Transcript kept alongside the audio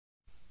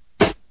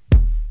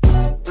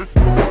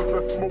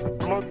that smoke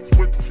blunts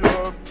with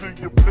ya, see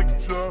your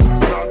picture.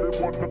 Now they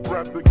wanna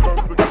grab their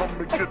guns and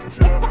come and get ya.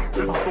 It's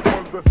the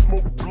ones that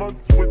smoke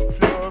blunts with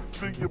ya,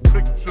 see your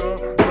picture.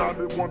 Now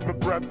they wanna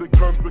grab their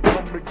guns and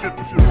come and get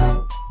ya.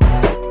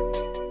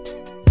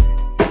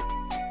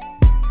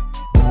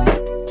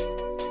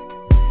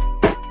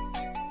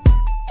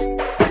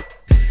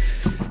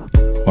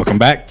 Welcome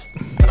back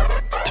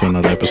to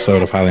another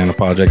episode of Highly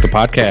Unapologetic, the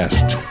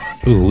podcast.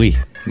 Ooh-wee.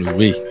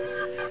 Ooh-wee.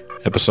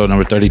 Episode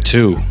number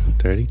 32.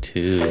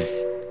 32.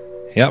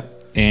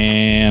 Yep.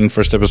 And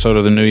first episode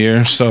of the new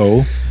year.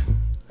 So,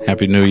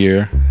 Happy New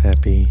Year.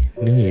 Happy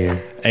New Year.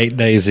 8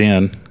 days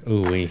in.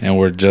 Ooh-wee. And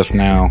we're just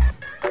now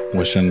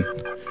wishing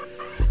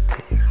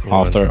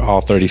all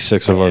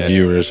 36 of our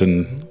viewers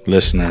and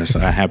listeners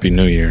a Happy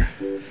New Year.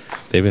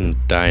 They've been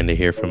dying to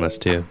hear from us,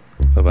 too,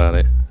 about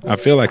it. I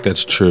feel like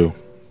that's true.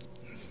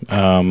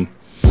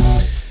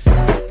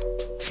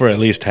 For at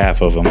least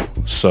half of them.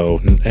 So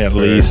at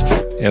least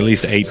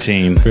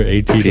 18, For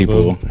 18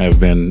 people have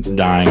been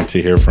dying to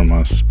hear from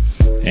us.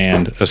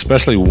 And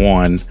especially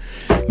one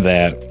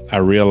that I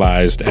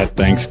realized at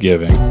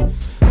Thanksgiving,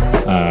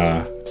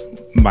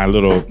 my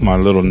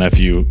little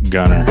nephew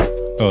Gunner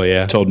Oh,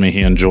 yeah? told me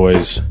he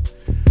enjoys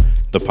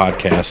the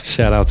podcast.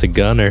 Shout out to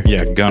Gunner.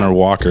 Yeah, Gunner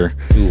Walker.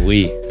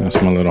 Ooh-wee.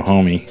 That's my little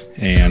homie.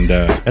 And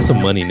That's a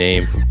money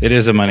name. it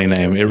is a money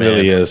name. It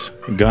really is.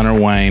 Gunner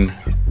Wayne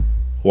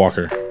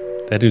Walker.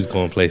 That dude's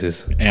going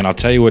places. And I'll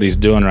tell you what he's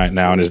doing right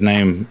now, and his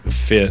name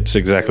fits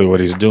exactly what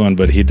he's doing,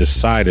 but he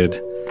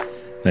decided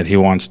that he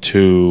wants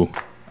to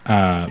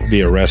be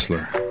a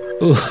wrestler.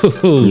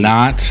 Ooh.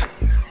 Not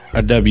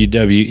a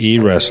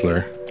WWE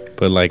wrestler.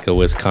 But like a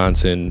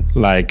Wisconsin.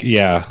 Like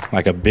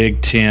a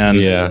Big Ten,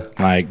 Yeah.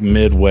 like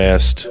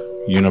Midwest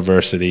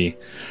University,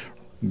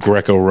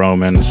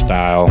 Greco-Roman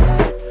style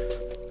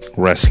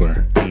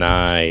wressler.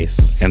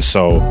 Nice. And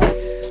so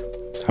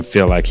I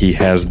feel like he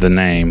has the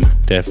name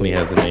Definitely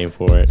has a name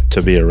for it.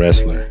 to be a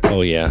wrestler.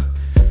 Oh, yeah.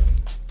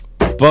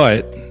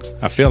 But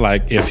I feel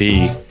like if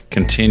he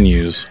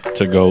continues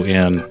to go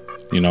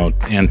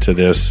into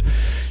this,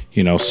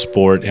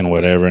 sport and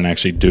whatever, and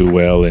actually do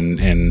well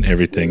and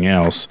everything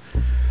else,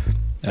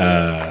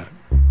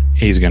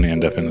 he's going to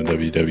end up in the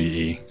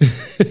WWE.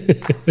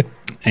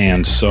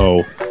 And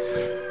so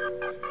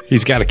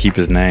he's got to keep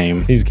his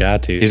name. He's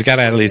got to. He's got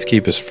to at least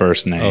keep his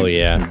first name. Oh,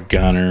 yeah.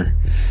 Gunner.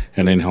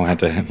 And then he'll have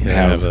to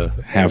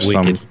have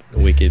some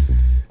wicked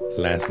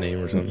last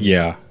name or something.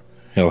 Yeah,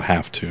 he'll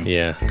have to.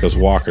 Yeah. Because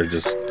Walker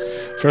just,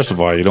 first of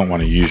all, you don't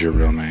want to use your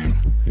real name.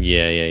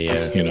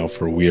 Yeah.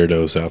 For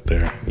weirdos out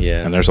there.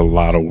 Yeah. And there's a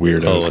lot of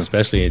weirdos. Oh,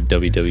 especially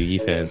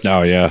WWE fans.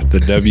 Oh, yeah. The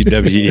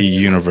WWE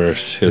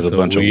universe is It's a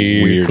bunch of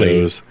weird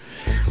weirdos.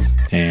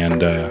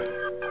 And,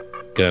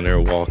 Gunner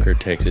Walker,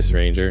 Texas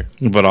Ranger.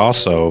 but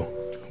also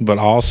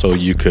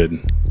you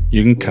can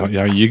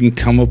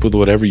come up with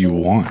whatever you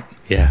want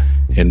Yeah.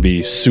 and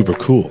be super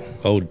cool.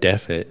 Oh,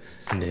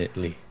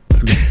 definitely.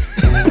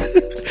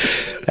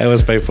 That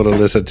was painful to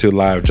listen to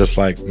live, just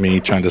like me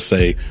trying to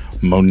say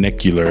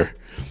molecular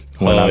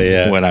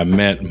when I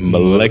meant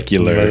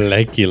molecular.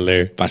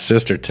 Molecular. My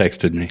sister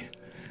texted me,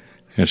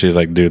 and she's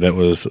like, dude, that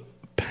was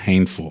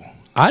painful.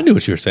 I knew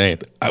what you were saying.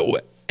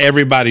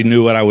 Everybody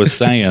knew what I was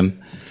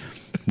saying,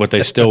 but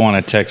they still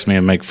want to text me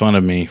and make fun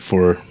of me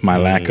for my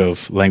lack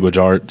of language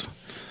art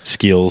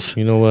skills.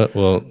 You know what?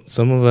 Well,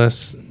 some of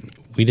us,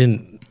 we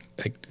didn't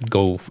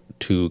go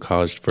to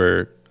college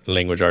for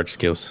language arts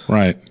skills.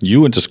 Right.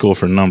 You went to school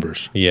for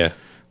numbers. Yeah.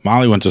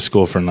 Molly went to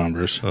school for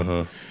numbers.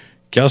 Uh-huh.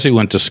 Kelsey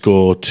went to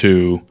school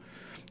to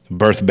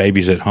birth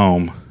babies at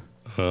home,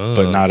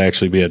 but not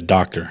actually be a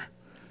doctor.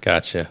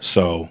 Gotcha.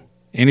 So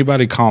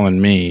anybody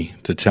calling me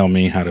to tell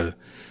me how to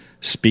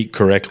speak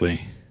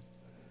correctly,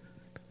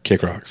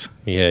 kick rocks.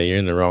 Yeah, you're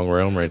in the wrong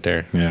realm right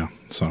there. Yeah,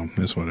 so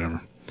it's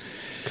whatever.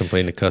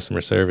 Complain to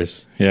customer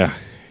service. Yeah.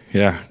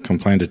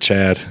 Complain to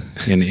Chad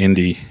in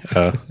India.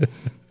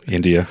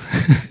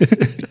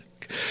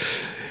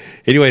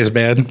 Anyways,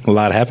 man, a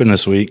lot happened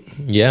this week.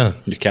 Yeah.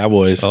 Your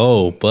Cowboys.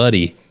 Oh,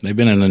 buddy. They've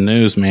been in the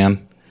news,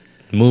 man.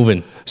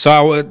 Moving.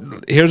 So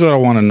here's what I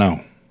want to know,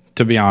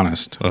 to be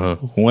honest. Uh-huh.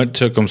 What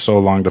took them so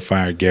long to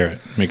fire Garrett?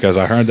 Because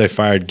I heard they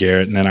fired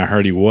Garrett, and then I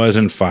heard he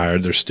wasn't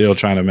fired. They're still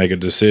trying to make a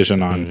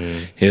decision on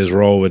his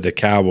role with the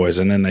Cowboys.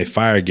 And then they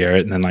fire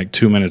Garrett, and then like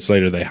 2 minutes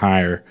later they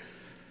hire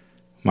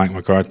Mike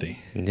McCarthy.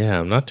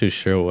 Yeah, I'm not too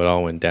sure what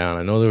all went down.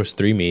 I know there was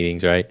 3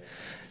 meetings, right,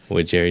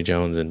 with Jerry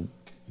Jones and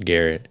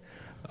Garrett.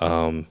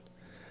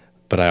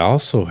 But I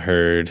also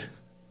heard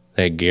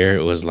that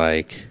Garrett was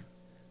like,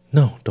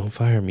 no, don't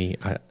fire me.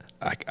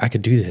 I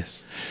could do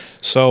this.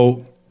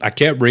 So I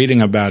kept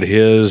reading about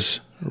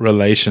his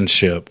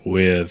relationship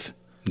with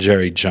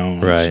Jerry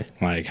Jones, Right.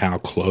 Like how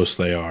close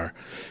they are,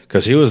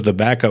 because he was the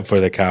backup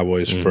for the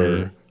Cowboys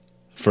for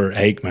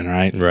Aikman,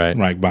 right? Right.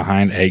 Like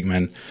behind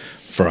Aikman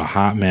for a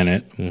hot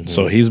minute.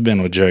 So he's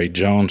been with Jerry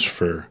Jones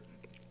for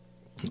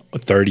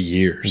 30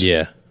 years.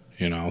 Yeah.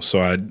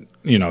 So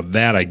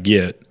I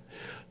get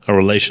a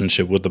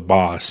relationship with the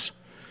boss,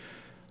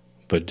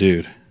 but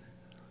dude,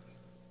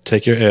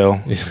 take your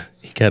L. You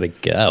gotta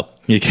go.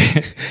 You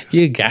can't.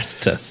 You got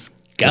to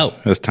go.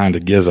 It's time to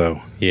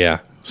gizzo. Yeah.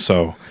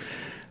 So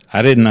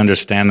I didn't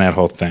understand that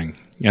whole thing.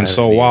 And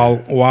so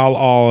Yeah. while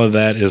all of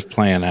that is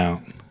playing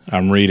out,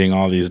 I'm reading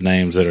all these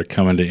names that are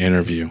coming to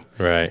interview,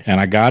 Right. and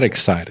I got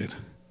excited.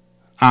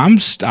 I'm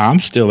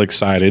still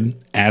excited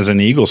as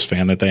an Eagles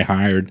fan that they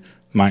hired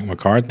Mike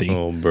McCarthy,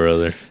 Oh,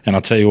 brother. and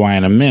I'll tell you why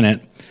in a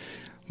minute.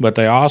 But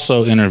they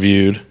also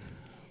interviewed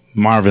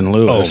Marvin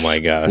Lewis, Oh, my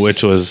gosh.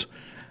 which was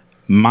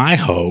my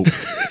hope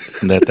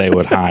that they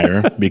would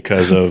hire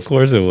because Of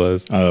course it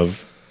was.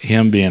 of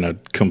him being a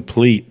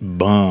complete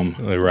bum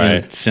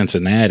Right. in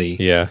Cincinnati.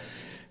 Yeah.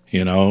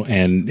 You know,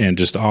 and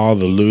just all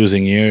the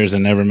losing years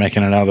and never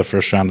making it out of the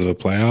first round of the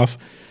playoff.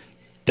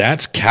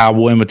 That's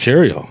cowboy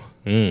material.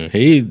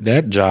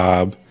 That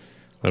job,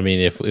 I mean,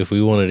 if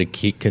we wanted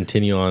to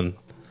continue on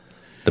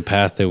the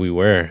path that we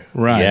were,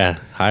 Right. Yeah,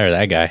 hire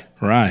that guy,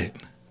 right?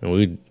 and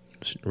we'd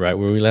right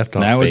where we left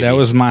off. That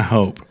was my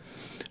hope.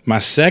 My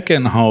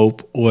second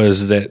hope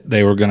was that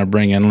they were going to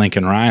bring in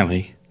Lincoln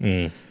Riley,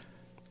 with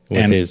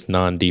and- his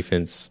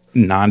non-defense.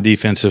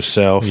 non-defensive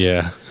self,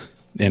 Yeah.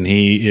 and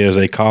he is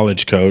a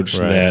college coach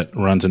Right. that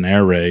runs an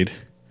air raid.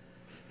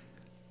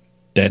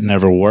 That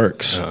never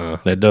works.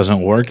 That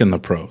doesn't work in the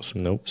pros.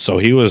 Nope. So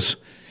he was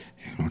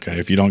okay.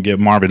 If you don't get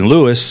Marvin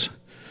Lewis,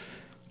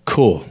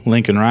 cool.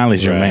 Lincoln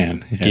Riley's your Right.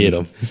 man. Get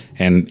him.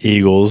 And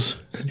Eagles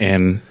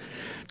and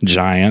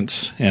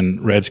Giants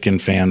and Redskin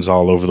fans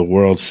all over the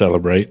world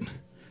celebrate.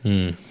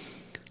 And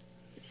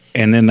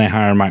then they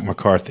hire Mike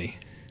McCarthy,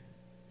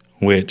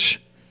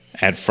 which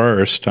at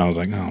first I was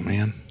like, oh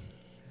man,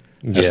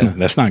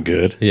 that's not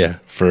good Yeah.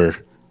 for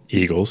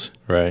Eagles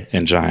Right.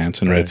 and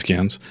Giants and Right.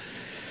 Redskins.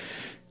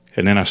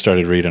 And then I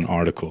started reading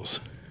articles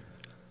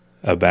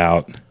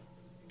about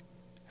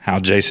how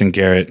Jason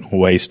Garrett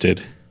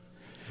wasted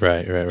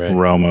Right.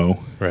 Romo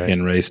Right.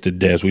 and wasted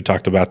Dez. We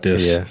talked about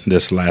this Yes.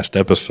 this last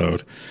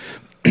episode,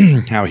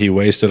 how he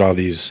wasted all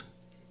these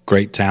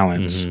great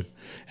talents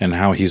and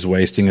how he's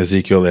wasting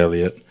Ezekiel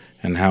Elliott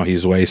and how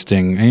he's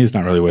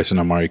not really wasting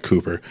Amari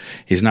Cooper.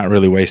 He's not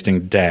really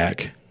wasting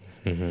Dak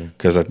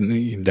because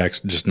Dak's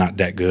just not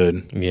that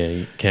good. Yeah.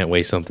 You can't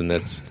waste something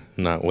that's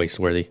not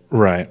waste-worthy.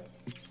 Right.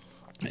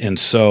 And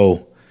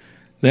so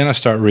then I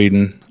start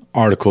reading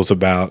articles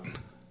about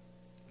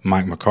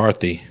Mike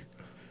McCarthy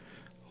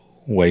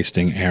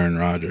wasting Aaron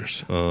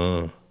Rodgers.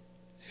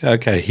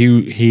 Okay,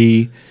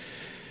 he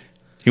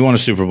won a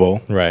Super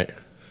Bowl. Right.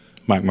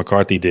 Mike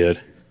McCarthy did,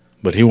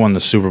 but he won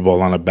the Super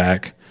Bowl on the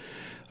back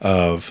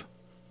of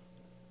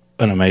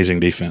an amazing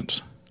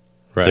defense.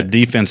 Right. The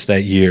defense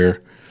that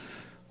year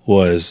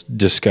was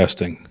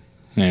disgusting,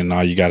 and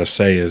all you got to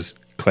say is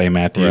Clay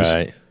Matthews,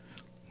 Right.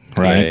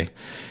 right?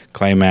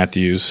 Clay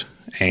Matthews,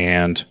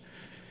 and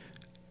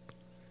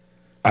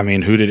I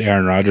mean, who did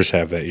Aaron Rodgers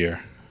have that year?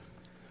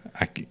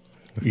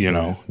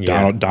 Yeah.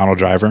 Donald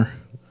Driver.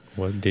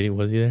 What did he?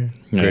 Was he there?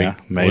 Yeah,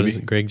 maybe. Was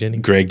it Greg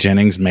Jennings. Greg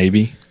Jennings,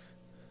 maybe.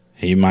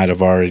 He might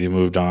have already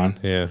moved on.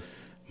 Yeah.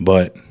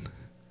 But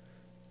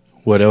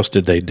what else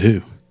did they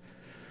do?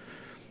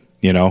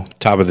 You know,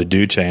 top of the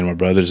due chain, my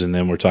brothers and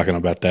them were talking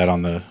about that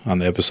on the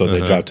episode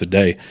they dropped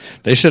today.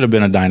 They should have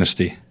been a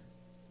dynasty.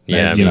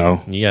 Yeah. And, you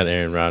know, you got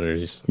Aaron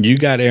Rodgers, you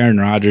got Aaron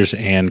Rodgers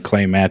and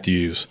Clay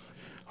Matthews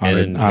on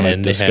And a they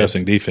had-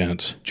 disgusting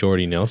defense.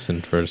 Jordy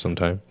Nelson for some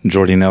time.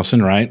 Jordy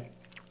Nelson, right?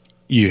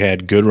 You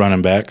had good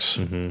running backs.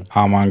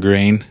 Amon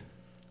Green.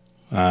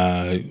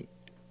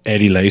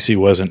 Eddie Lacy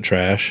wasn't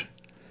trash.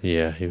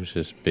 Yeah, he was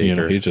just bigger. You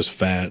know, he's just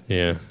fat.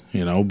 yeah.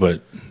 You know,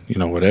 but, you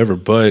know, whatever.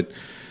 But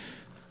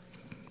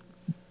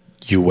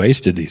you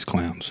wasted these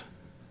clowns.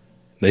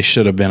 They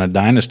should have been a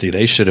dynasty.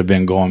 They should have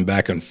been going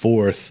back and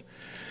forth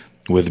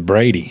with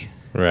Brady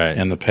Right.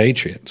 and the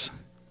Patriots.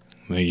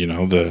 You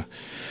know, the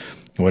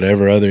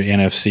whatever other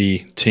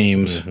NFC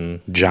teams,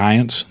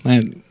 Giants,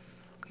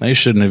 they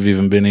shouldn't have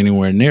even been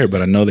anywhere near.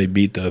 But I know they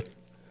beat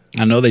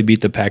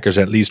the Packers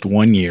at least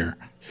one year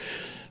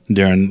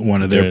during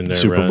one of During their their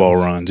Super Bowl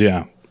runs.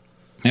 Yeah,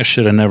 that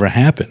should have never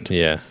happened.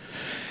 yeah.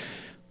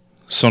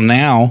 So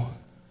now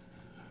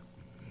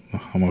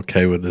I'm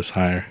okay with this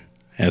hire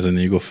as an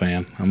Eagle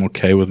fan. I'm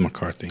okay with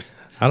McCarthy.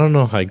 I don't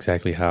know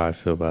exactly how I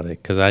feel about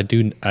it because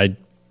I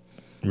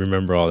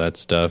remember all that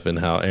stuff and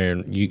how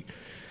Aaron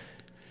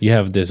you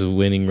have this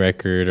winning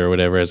record or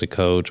whatever as a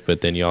coach,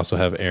 but then you also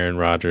have Aaron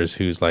Rodgers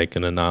who's like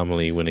an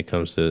anomaly when it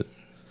comes to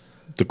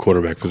The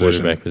quarterback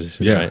position.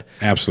 Yeah, right?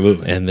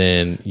 absolutely. And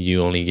then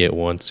you only get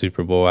one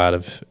Super Bowl out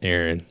of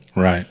Aaron,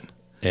 Right.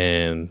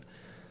 and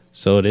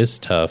so it is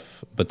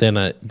tough. But then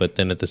at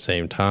the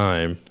same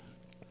time,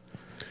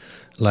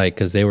 like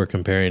because they were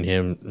comparing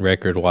him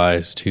record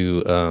wise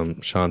to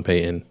Sean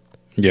Payton.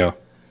 Yeah.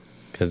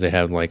 Because they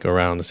have like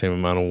around the same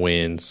amount of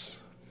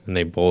wins, and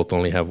they both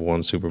only have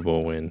one Super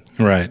Bowl win.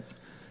 Right.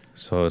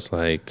 So it's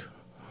like,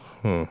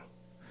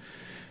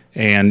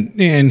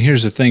 And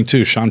here's the thing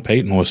too. Sean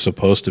Payton was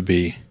supposed to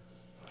be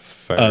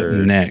up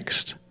third.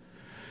 next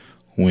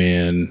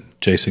when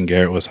Jason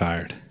Garrett was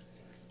hired,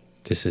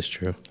 This is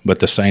true, but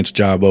the Saints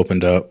job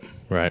opened up,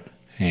 right?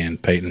 and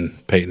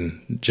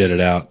Peyton jetted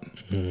out.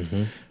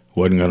 Mm-hmm.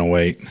 Wasn't going to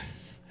wait.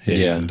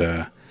 And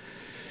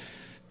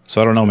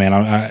so I don't know,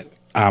 man.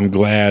 I'm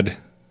glad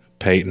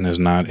Peyton is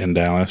not in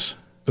Dallas.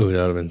 Ooh, that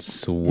would have been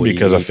sweet.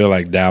 Because I feel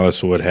like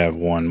Dallas would have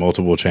won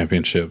multiple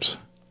championships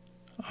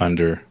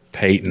under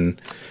Peyton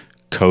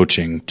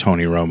coaching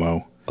Tony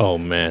Romo. Oh,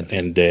 man.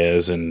 And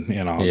Dez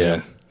and all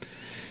that.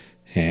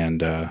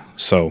 And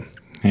so,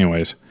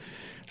 anyways,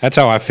 that's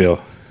how I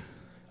feel.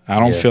 I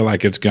don't feel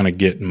like it's going to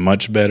get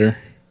much better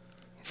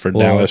for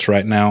Dallas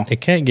right now.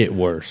 It can't get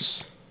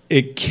worse.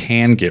 It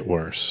can get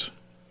worse.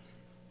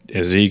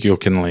 Ezekiel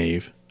can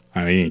leave.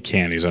 I mean, he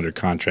can. He's under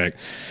contract.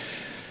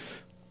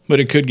 But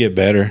it could get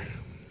better.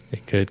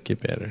 It could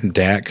get better.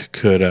 Dak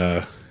could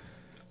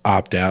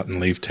opt out and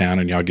leave town,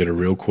 and y'all get a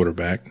real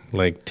quarterback.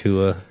 Like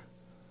Tua.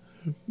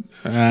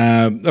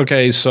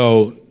 Okay,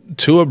 so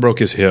Tua broke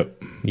his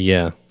hip.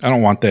 Yeah. I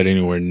don't want that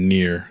anywhere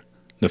near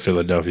the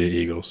Philadelphia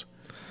Eagles.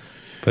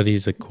 But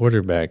he's a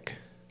quarterback.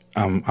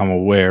 I'm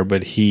aware,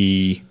 but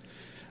he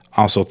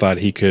also thought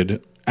he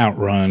could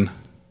outrun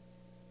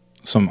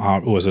some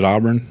 – was it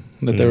Auburn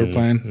that they were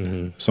playing?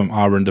 Mm-hmm. Some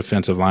Auburn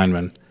defensive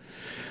linemen.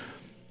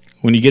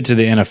 When you get to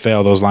the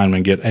NFL, those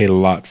linemen get a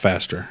lot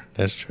faster.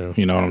 That's true.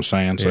 You know what I'm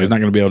saying? So he's not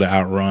going to be able to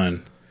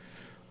outrun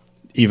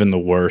even the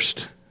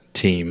worst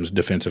team's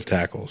defensive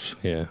tackles.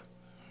 Yeah.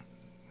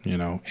 You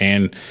know,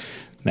 and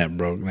that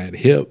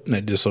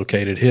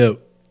dislocated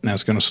hip,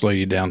 that's going to slow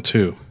you down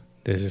too.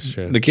 This is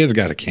true. The kid's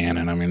got a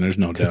cannon. I mean, there's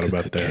no doubt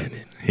about that.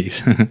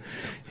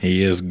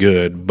 He is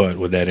good, but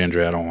with that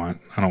injury, I don't want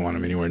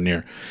him anywhere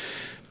near.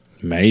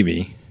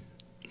 Maybe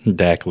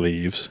Dak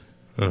leaves.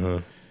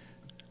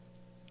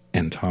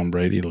 And Tom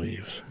Brady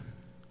leaves.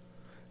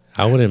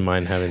 I wouldn't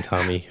mind having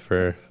Tommy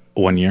for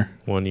 1 year.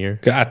 1 year.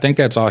 I think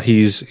that's all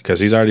because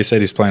he's already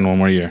said he's playing one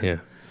more year. Yeah.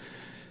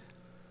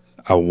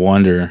 I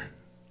wonder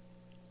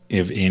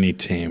if any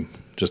team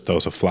just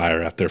throws a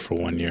flyer out there for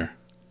 1 year.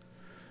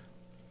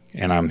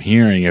 And I'm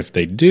hearing if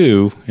they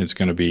do, it's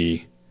going to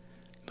be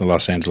the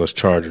Los Angeles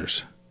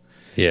Chargers.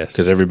 Yes.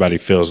 Because everybody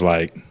feels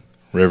like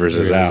Rivers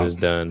is out.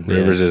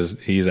 Rivers is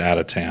done. He's out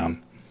of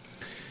town.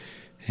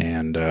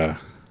 And,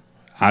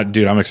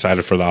 I'm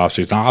excited for the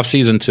offseason. The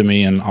offseason to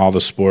me in all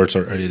the sports,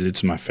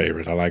 it's my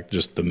favorite. I like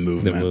just the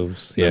movement. The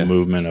moves, The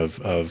movement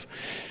of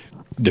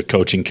the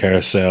coaching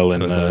carousel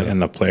and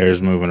the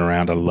players moving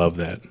around. I love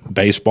that.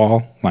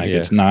 Baseball,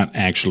 it's not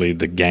actually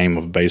the game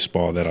of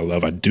baseball that I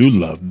love. I do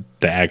love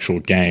the actual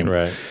game.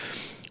 Right.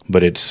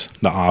 But it's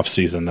the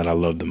offseason that I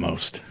love the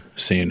most.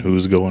 Seeing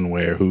who's going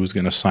where, who's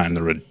going to sign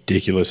the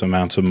ridiculous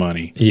amounts of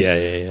money.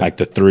 Yeah. Like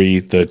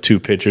the two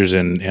pitchers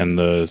and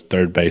the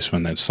third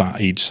baseman that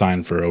each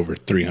signed for over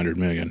 $300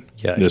 million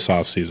this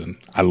offseason.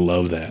 I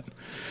love that.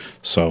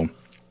 So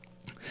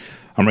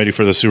I'm ready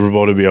for the Super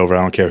Bowl to be over.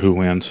 I don't care who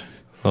wins.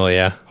 Oh,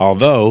 yeah.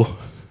 Although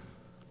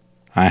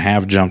I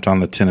have jumped on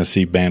the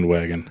Tennessee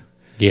bandwagon.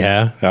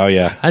 Yeah. Oh,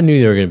 yeah. I knew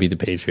they were going to beat the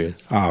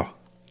Patriots. Oh.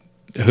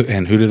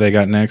 And who do they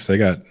got next? They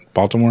got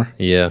Baltimore?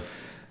 Yeah.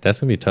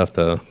 That's going to be tough,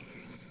 though.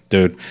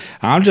 Dude,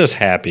 I'm just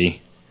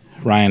happy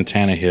Ryan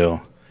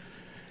Tannehill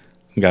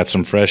got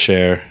some fresh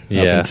air up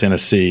in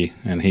Tennessee,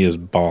 and he is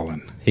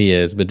balling. He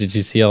is. But did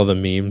you see all the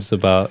memes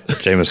about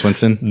Jameis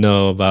Winston?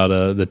 No, about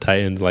the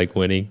Titans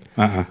winning.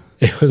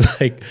 It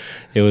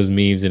was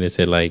memes, and it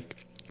said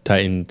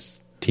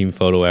Titans team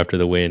photo after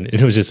the win, and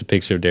it was just a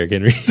picture of Derrick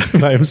Henry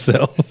by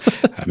himself.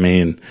 I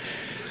mean,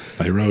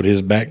 they rode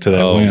his back to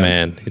that win. Oh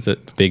man, it's a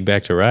big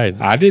back to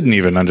ride. I didn't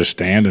even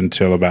understand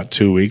until about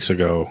 2 weeks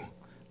ago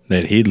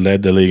that he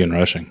led the league in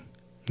rushing.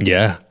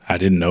 Yeah, I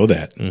didn't know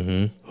that.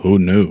 Mm-hmm. Who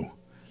knew?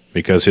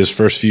 Because his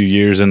first few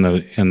years in the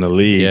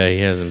league, he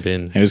hasn't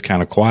been. He was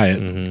kind of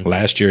quiet. Mm-hmm.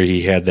 Last year,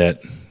 he had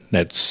that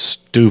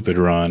stupid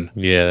run.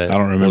 Yeah, I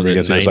don't remember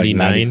against. It was like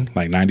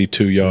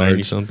 92 yards,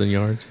 90-something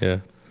yards.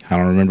 Yeah, I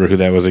don't remember who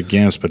that was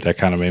against, but that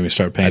kind of made me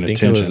start paying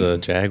attention. I think it was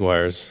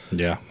Jaguars.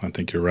 Yeah, I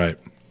think you're right.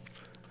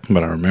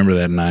 But I remember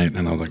that night,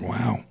 and I was like,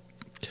 wow.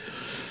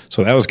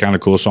 So that was kind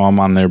of cool. So I'm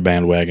on their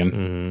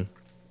bandwagon.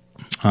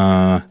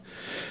 Mm-hmm.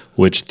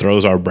 Which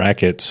throws our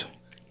brackets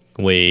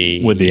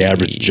with the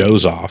average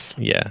Joes off.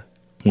 Yeah.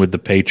 With the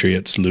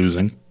Patriots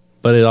losing.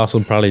 But it also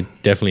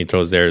definitely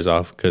throws theirs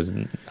off because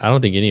I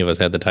don't think any of us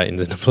had the Titans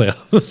in the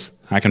playoffs.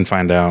 I can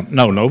find out.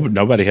 No,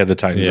 nobody had the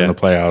Titans in the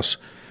playoffs.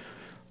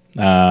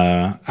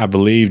 I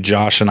believe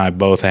Josh and I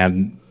both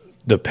had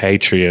the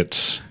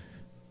Patriots,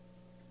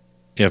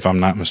 if I'm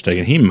not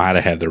mistaken. He might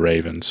have had the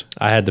Ravens.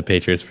 I had the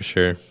Patriots for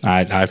sure.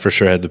 I for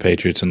sure had the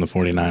Patriots and the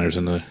 49ers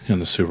in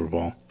the Super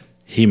Bowl.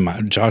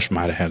 Josh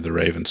might have had the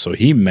Ravens, so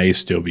he may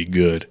still be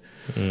good.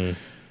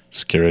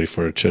 Just get ready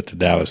for a trip to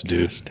Dallas,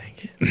 dude. Gosh, dang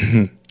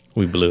it.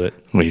 We blew it.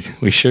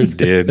 We sure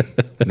did.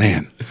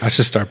 Man, I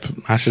should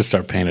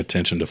start paying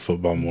attention to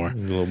football more. A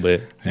little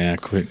bit. Yeah,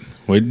 quit.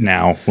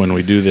 Now, when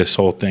we do this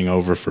whole thing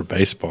over for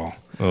baseball,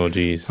 oh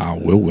geez,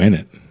 we'll win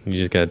it. You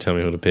just gotta tell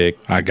me who to pick.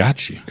 I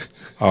got you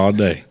all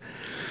day.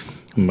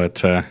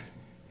 But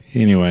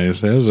anyways,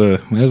 that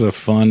was a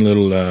fun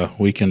little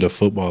weekend of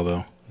football,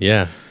 though.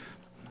 Yeah.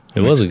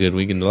 It was a good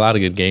weekend. A lot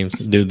of good games.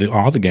 Dude,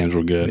 all the games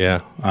were good.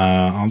 Yeah.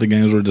 All the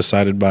games were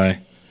decided by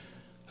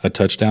a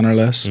touchdown or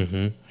less.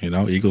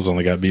 Mm-hmm. Eagles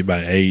only got beat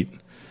by 8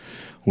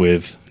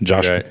 with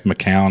Josh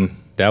McCown.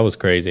 That was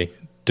crazy.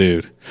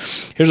 Dude,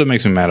 here's what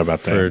makes me mad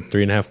about that. For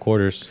 3.5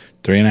 quarters.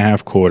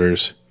 3.5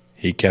 quarters,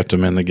 he kept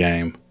him in the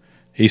game.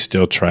 He's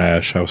still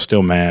trash. I was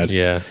still mad.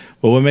 Yeah.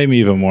 But what made me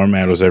even more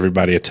mad was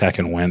everybody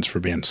attacking Wentz for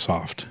being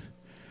soft.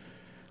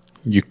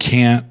 You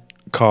can't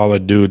call a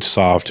dude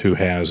soft who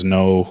has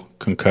no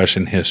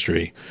concussion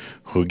history,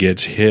 who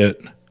gets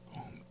hit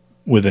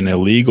with an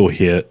illegal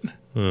hit.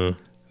 That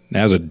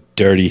was a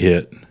dirty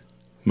hit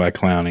by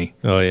Clowney.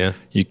 Oh, yeah.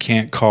 You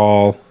can't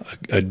call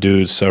a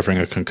dude suffering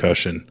a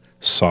concussion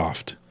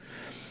soft.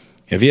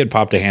 If he had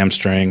popped a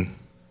hamstring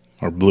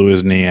or blew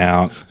his knee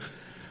out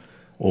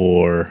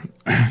or,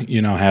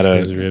 had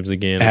his ribs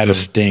again, had a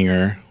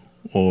stinger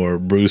or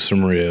bruised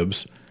some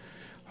ribs,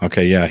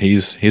 okay, yeah,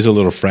 he's a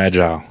little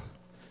fragile.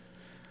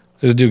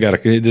 This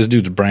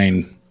dude's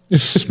brain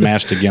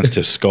smashed against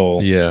his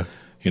skull. Yeah.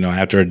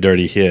 After a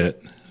dirty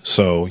hit.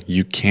 So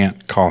you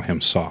can't call him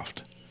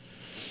soft.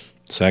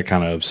 So that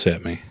kind of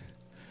upset me.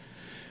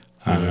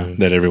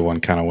 That everyone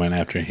kind of went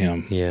after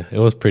him. Yeah, it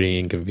was pretty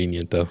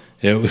inconvenient, though.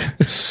 It was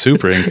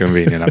super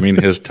inconvenient. I mean,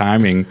 his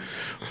timing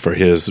for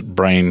his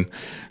brain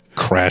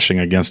crashing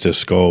against his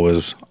skull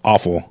was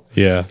awful.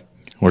 Yeah.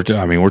 We're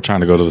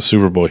trying to go to the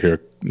Super Bowl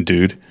here,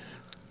 dude.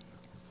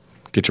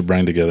 Get your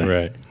brain together.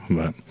 Right.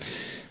 But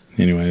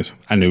anyways,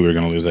 I knew we were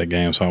going to lose that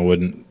game, so I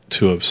wasn't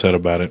too upset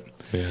about it.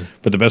 Yeah.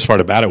 But the best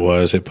part about it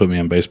was it put me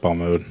in baseball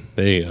mode.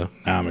 There you go.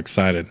 Now I'm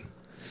excited.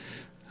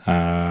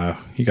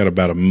 You got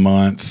about a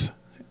month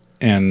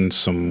and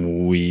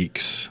some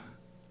weeks.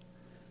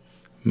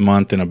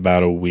 Month and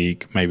about a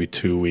week, maybe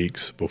 2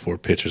 weeks before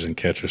pitchers and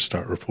catchers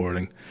start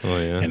reporting. Oh,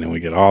 yeah. And then we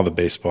get all the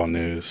baseball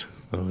news.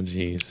 Oh,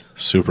 geez.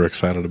 Super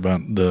excited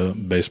about the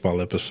baseball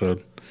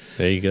episode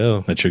There you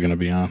go. that you're going to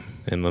be on.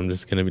 And I'm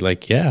just going to be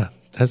like, yeah,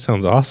 that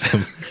sounds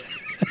awesome.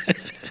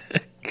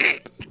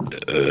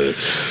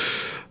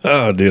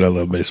 Oh, dude, I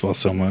love baseball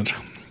so much.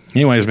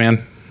 Anyways,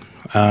 man,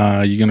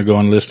 you going to go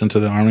enlist into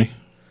the Army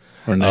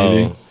or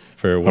Navy? Oh,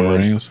 for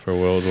Marines?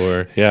 World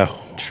War Yeah.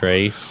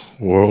 Trace.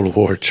 World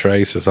War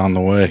Trace is on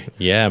the way.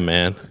 Yeah,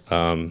 man.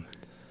 Can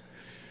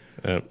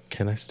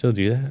I still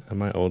do that?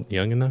 Am I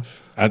young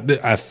enough?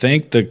 I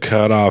think the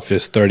cutoff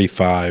is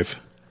 35.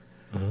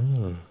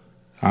 Oh.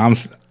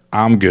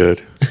 I'm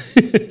good.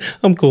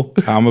 I'm cool.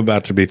 I'm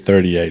about to be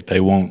 38. They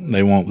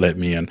won't let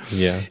me in.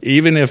 Yeah.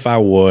 Even if I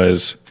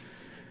was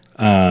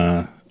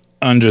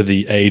under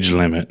the age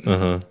limit,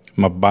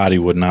 my body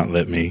would not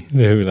let me.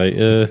 They'd be like,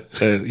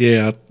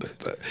 Yeah,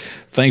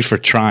 thanks for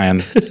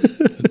trying,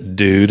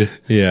 dude.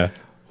 yeah.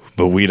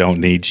 But we don't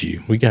need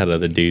you. We got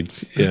other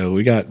dudes. Yeah,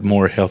 we got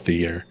more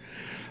healthier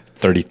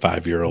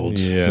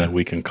 35-year-olds that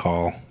we can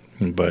call.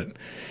 But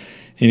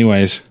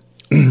anyways,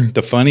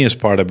 the funniest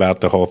part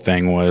about the whole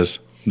thing was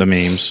the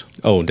memes.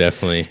 Oh,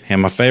 definitely.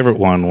 And my favorite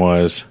one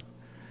was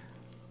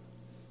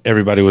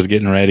everybody was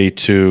getting ready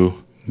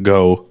to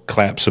go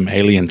clap some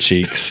alien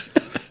cheeks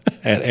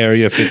at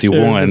Area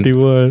 51.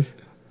 51.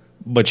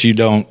 But you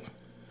don't.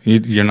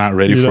 You're not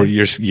ready for.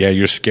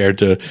 You're scared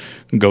to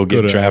go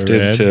get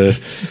drafted to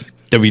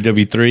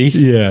WW3.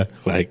 Yeah.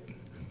 Like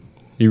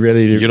You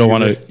ready to? You don't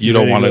want to. You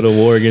don't want to go to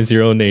war against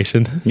your own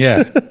nation.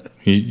 Yeah.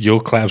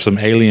 You'll clap some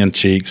alien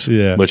cheeks.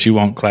 Yeah. But you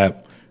won't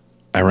clap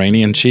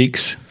Iranian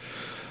cheeks.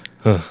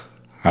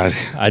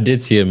 I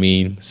did see a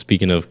meme.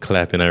 Speaking of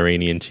clapping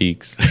Iranian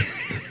cheeks,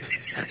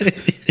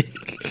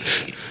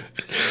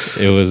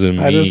 it was a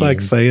meme. I just like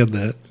saying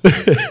that.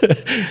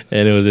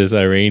 And it was this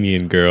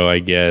Iranian girl, I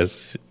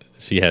guess.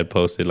 She had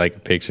posted like a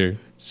picture,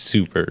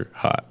 super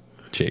hot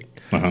chick,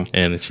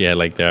 and she had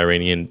like the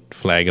Iranian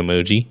flag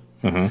emoji.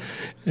 And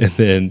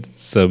then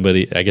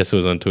somebody, I guess it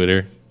was on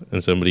Twitter,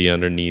 and somebody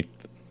underneath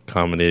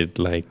commented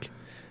like,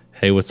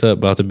 "Hey, what's up?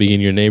 About to be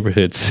in your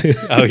neighborhoods."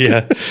 Oh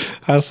yeah,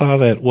 I saw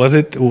that. Was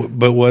it?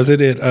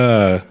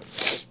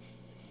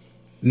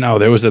 No,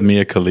 there was a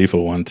Mia Khalifa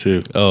one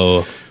too.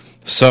 Oh,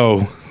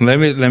 so let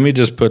me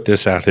just put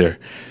this out there.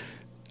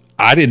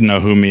 I didn't know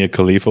who Mia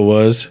Khalifa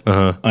was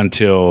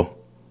until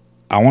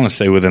I want to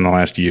say within the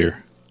last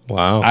year.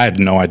 Wow. I had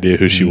no idea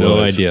who she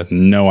was.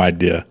 No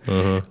idea.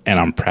 And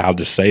I'm proud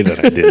to say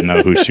that I didn't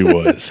know who she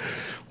was.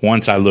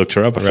 Once I looked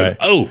her up, I said,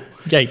 "Oh,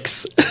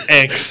 yikes!"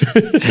 X."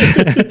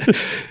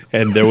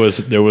 And there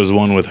was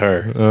one with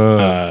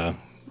her.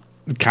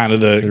 Kind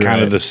of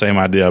the same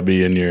idea. I'll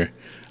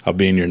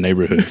be in your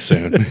neighborhood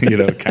soon,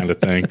 kind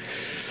of thing.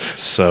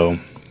 So,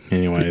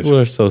 anyways, people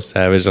are so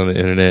savage on the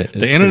internet.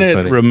 The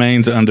internet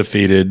remains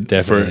undefeated.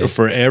 Definitely.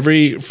 For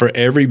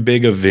every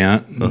big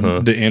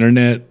event, the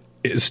internet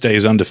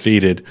stays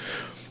undefeated.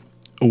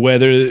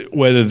 Whether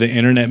the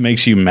internet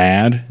makes you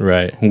mad,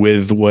 right,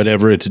 with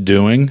whatever it's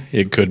doing,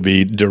 it could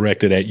be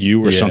directed at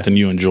you or something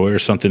you enjoy or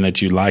something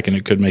that you like, and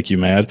it could make you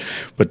mad.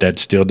 But that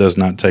still does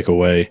not take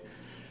away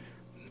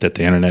that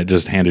the internet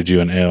just handed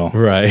you an L,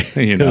 right?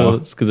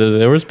 Because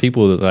there was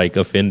people that like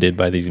offended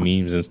by these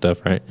memes and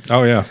stuff, right?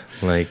 Oh yeah,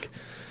 like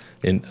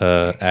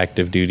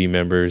active duty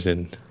members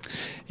and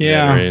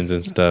Yeah. veterans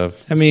and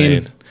stuff. I mean,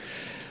 saying,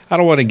 I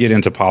don't want to get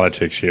into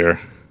politics here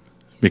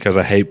because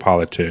I hate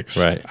politics.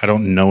 Right. I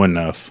don't know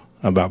enough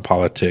about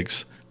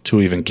politics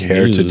to even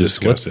care to news,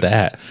 discuss what's it.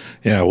 that?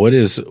 Yeah, what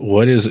is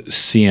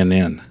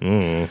CNN?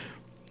 Mm.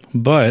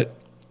 But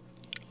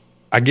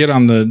I get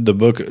on the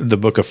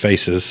book of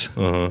faces,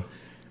 Uh-huh.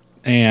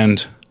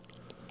 and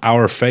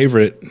our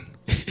favorite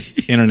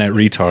internet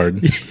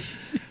retard,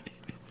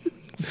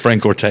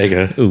 Frank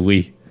Ortega.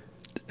 Ooh,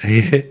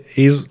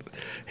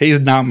 He's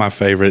not my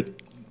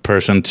favorite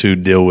person to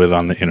deal with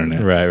on the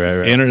internet.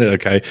 Right. Internet.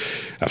 Okay,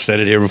 I've said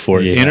it here before.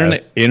 Yeah.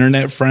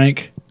 Internet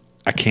Frank.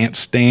 I can't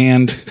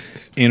stand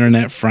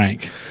Internet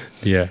Frank.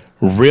 Yeah.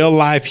 Real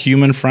life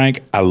human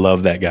Frank. I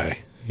love that guy.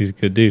 He's a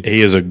good dude.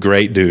 He is a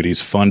great dude.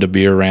 He's fun to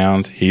be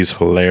around. He's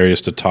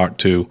hilarious to talk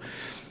to.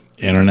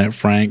 Internet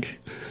Frank.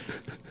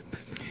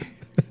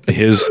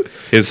 His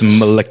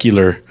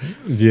molecular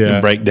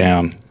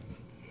breakdown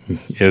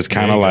is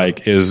kind of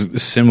like is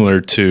similar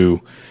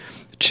to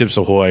Chips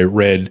Ahoy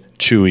Red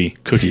Chewy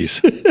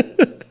cookies.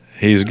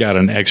 He's got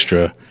an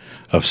extra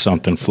of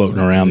something floating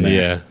around there.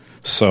 Yeah.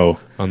 So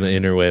On the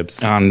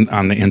interwebs.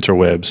 on the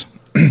interwebs,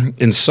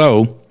 and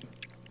so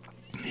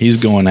he's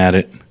going at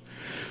it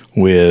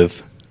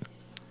with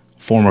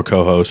former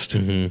co-host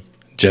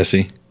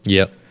Jesse,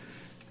 Yep.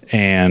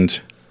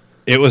 and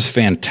it was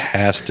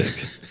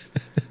fantastic.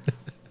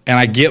 And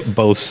I get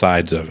both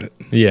sides of it.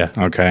 Yeah.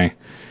 Okay.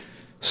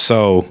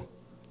 So,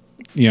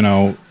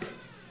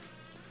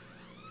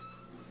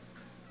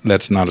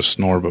 that's not a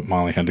snore, but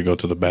Molly had to go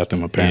to the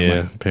bathroom apparently.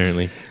 Yeah,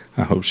 apparently.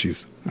 I hope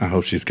she's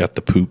got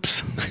the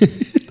poops.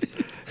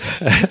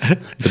 The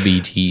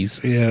Bee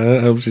Gees. Yeah, I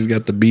hope she's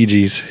got the Bee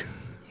Gees.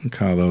 We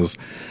call those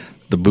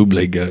the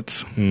Buble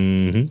guts.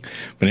 Mm-hmm.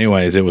 But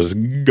anyways, it was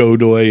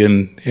Godoy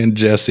and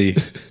Jesse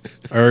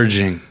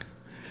urging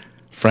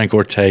Frank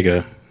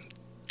Ortega,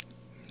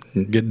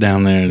 get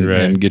down there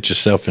and get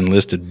yourself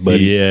enlisted,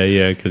 buddy.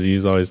 Yeah, because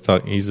he's always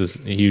talking. He's a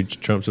huge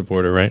Trump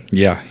supporter, right?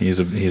 Yeah, he's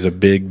a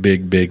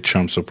big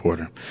Trump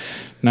supporter.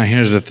 Now,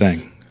 here's the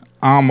thing.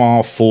 I'm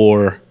all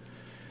for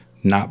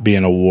not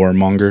being a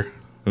warmonger.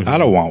 Mm-hmm. I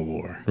don't want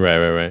war.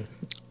 Right.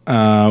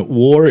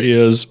 War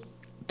is,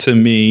 to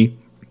me,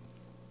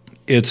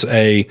 it's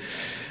a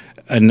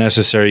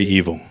necessary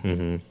evil.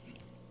 Mm-hmm.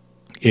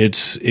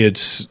 It's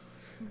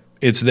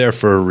there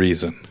for a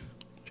reason.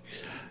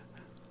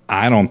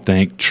 I don't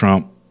think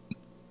Trump,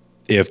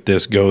 if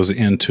this goes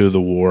into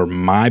the war,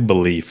 my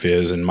belief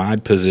is, and my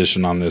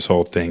position on this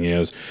whole thing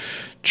is,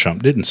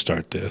 Trump didn't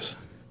start this.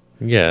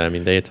 Yeah, I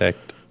mean, they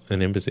attacked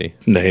an embassy.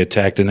 They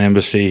attacked an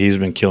embassy. He's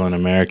been killing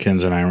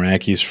Americans and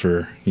Iraqis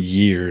for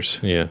years.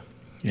 Yeah.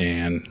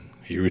 And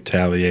he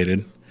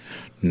retaliated.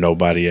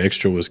 Nobody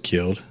extra was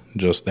killed,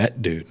 just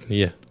that dude.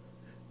 Yeah.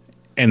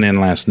 And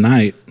then last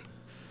night,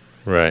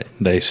 Right.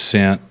 they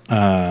sent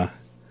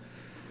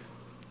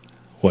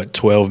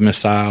 12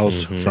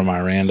 missiles from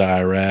Iran to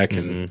Iraq,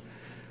 and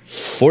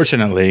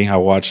fortunately, I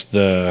watched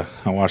the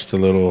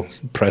little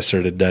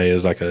presser today. It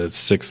was like a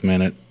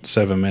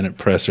 7-minute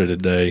presser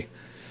today,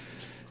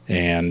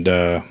 and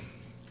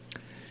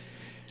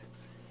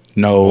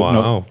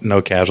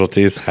no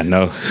casualties. I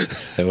know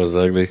it was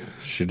ugly.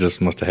 She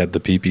just must have had the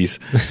peepees.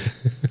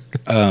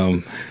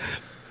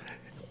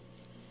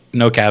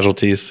 No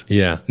casualties.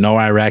 Yeah. No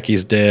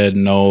Iraqis dead.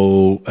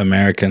 No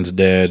Americans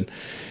dead,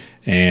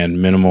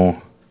 and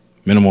minimal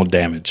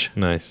damage.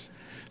 Nice.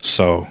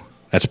 So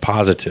that's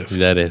positive.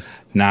 That is.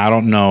 Now, I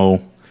don't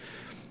know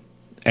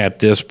at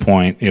this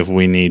point if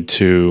we need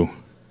to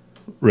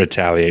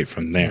retaliate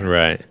from there.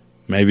 Right.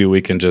 Maybe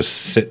we can just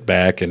sit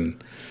back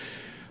and,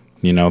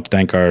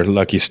 thank our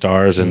lucky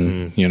stars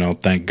and,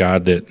 thank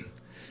God that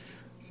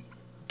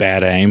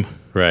bad aim,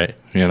 Right.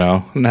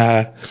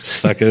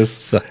 suckers.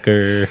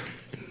 Sucker.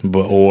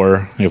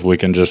 Or if we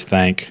can just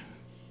thank,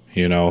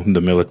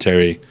 the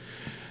military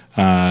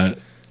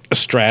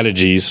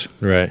strategies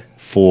Right.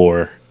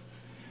 for,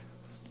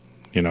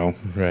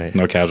 Right.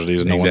 no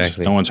casualties,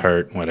 Exactly. no one's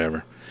hurt,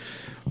 whatever.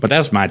 But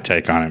that's my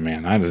take on it,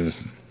 man.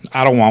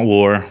 I don't want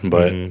war,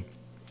 but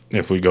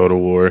if we go to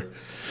war,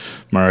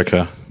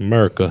 America,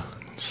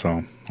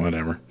 so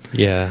whatever.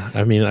 Yeah,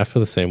 I mean, I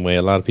feel the same way.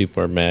 A lot of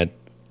people are mad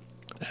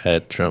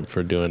at Trump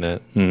for doing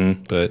that.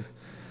 Mm-hmm. But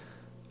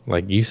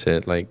like you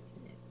said,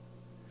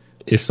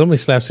 if somebody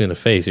slaps you in the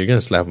face, you're going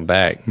to slap them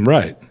back.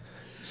 Right.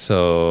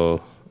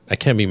 So I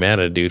can't be mad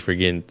at a dude for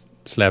getting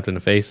slapped in the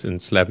face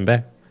and slapping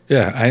back.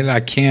 Yeah, I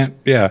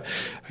can't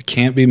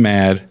be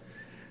mad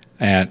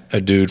at a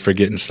dude for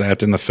getting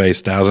slapped in the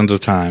face thousands of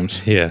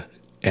times, Yeah.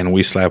 and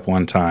we slap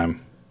one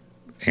time,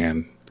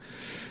 and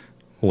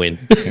Win.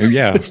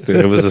 yeah,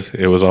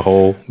 it was a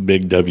whole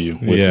big W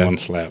with one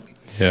slap.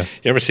 Yeah.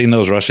 You ever seen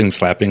those Russian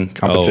slapping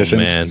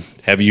competitions? Oh, man.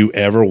 Have you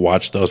ever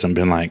watched those and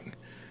been like,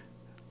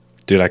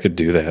 dude, I could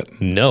do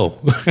that? No,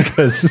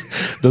 because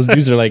those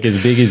dudes are like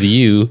as big as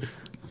you,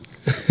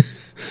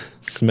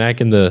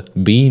 smacking the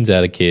beans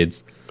out of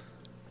kids.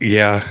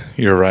 Yeah,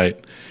 you're right.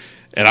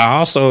 And I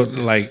also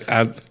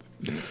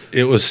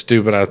it was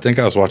stupid. I think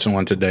I was watching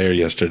one today or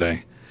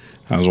yesterday.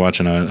 I was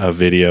watching a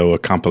video, a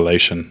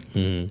compilation,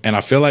 and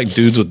I feel like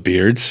dudes with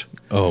beards,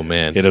 Oh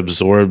man. it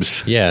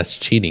absorbs. Yeah, it's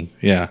cheating.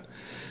 Yeah.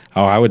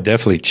 Oh, I would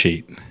definitely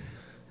cheat.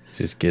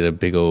 Just get a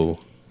big old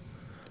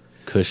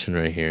cushion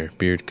right here,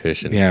 beard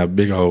cushion. Yeah,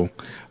 big old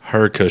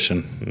hair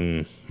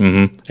cushion.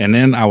 And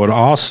then I would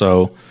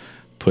also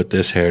put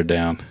this hair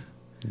down.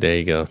 There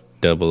you go,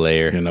 double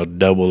layer.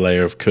 Double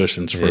layer of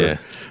cushions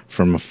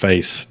for my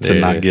face to There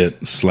it not is.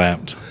 get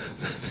slapped.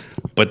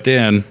 But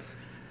then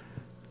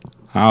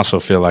I also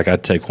feel like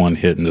I'd take one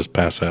hit and just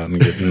pass out and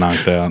get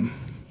knocked out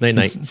Night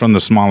night. from the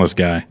smallest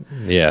guy.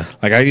 Yeah.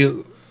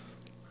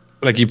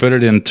 Like you put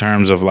it in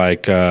terms of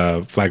like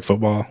flag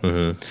football.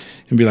 It'd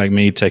be like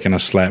me taking a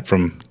slap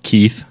from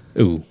Keith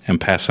Ooh. and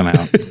passing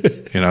out.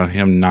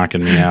 Him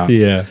knocking me out.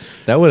 Yeah.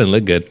 That wouldn't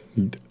look good.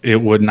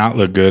 It would not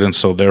look good, and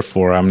so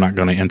therefore I'm not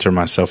going to enter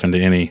myself into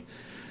any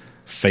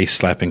face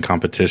slapping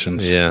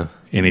competitions Yeah.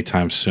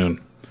 anytime soon.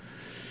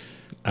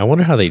 I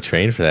wonder how they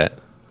train for that.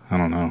 I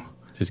don't know.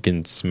 Just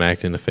getting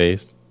smacked in the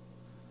face.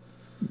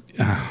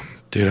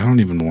 Dude, I don't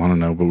even want to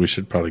know, but we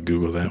should probably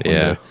Google that one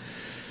Yeah. day.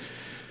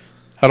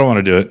 I don't want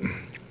to do it.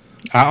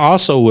 I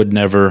also would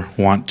never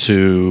want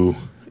to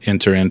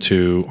enter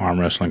into arm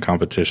wrestling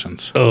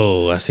competitions.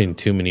 Oh, I've seen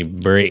too many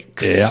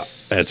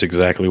breaks. That's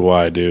exactly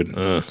why, dude.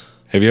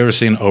 Have you ever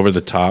seen Over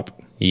the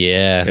Top?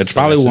 Yeah. It's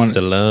probably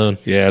Sylvester one- Stallone.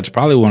 Yeah, it's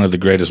probably one of the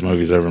greatest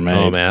movies ever made.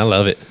 Oh man, I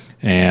love it.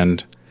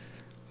 And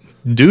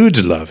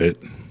dudes love it.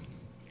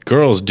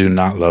 Girls do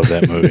not love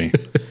that movie.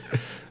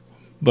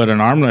 But an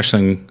arm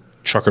wrestling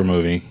trucker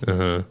movie,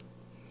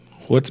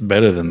 what's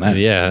better than that?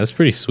 Yeah, that's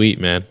pretty sweet,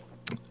 man.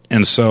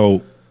 And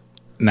so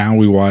now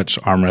we watch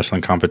arm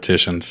wrestling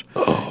competitions,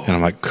 and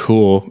I'm like,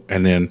 cool.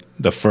 And then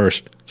the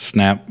first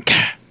snap,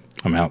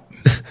 I'm out.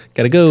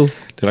 Gotta go.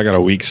 Dude, I got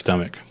a weak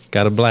stomach.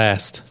 Gotta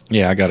blast.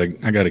 Yeah, I got a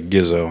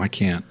gizzo.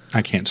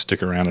 I can't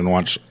stick around and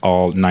watch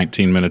all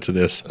 19 minutes of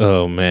this.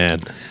 Oh man.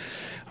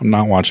 I'm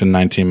not watching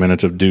 19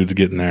 minutes of dudes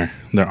getting their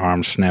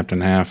arms snapped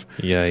in half.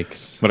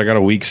 Yikes. But I got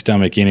a weak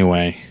stomach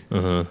anyway,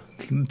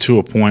 to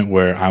a point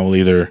where I will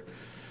either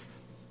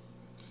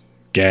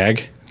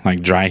gag,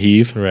 like dry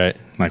heave, Right.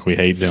 like we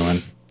hate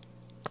doing,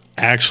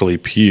 actually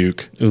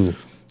puke, Ooh.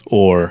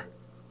 or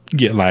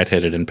get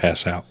lightheaded and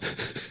pass out.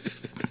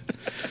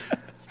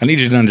 I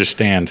need you to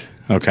understand,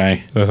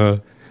 okay,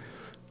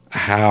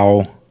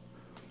 how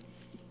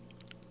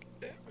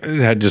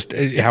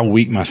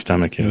weak my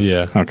stomach is.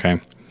 Yeah.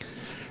 Okay.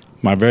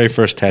 My very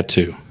first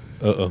tattoo.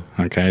 Uh-oh.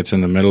 Okay, it's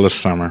in the middle of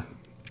summer,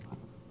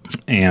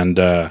 and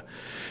I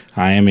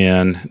am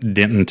in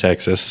Denton,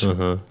 Texas,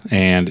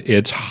 and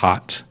it's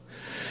hot.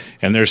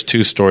 And there's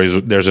two stories.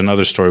 There's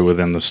another story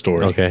within the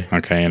story. Okay.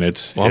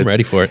 And I'm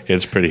ready for it.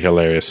 It's pretty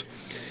hilarious.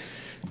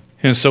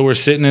 And so we're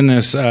sitting in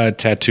this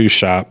tattoo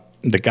shop.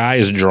 The guy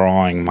is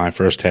drawing my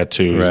first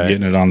tattoo. He's Right.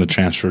 getting it on the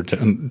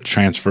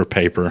transfer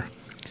paper,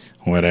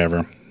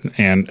 whatever.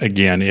 And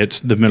again, it's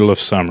the middle of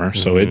summer,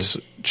 so it's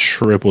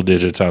triple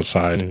digits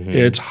outside.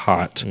 It's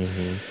hot.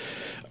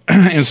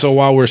 And so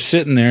while we're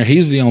sitting there,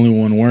 he's the only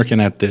one working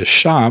at this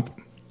shop.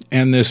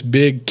 And this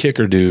big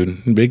kicker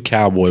dude, big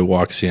cowboy,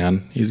 walks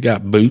in. He's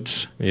got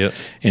boots Yep.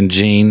 and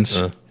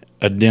jeans,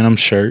 a denim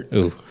shirt,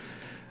 Ooh.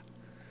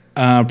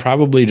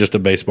 probably just a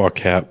baseball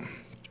cap.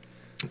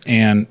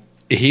 And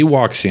he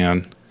walks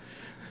in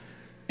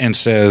and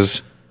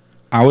says,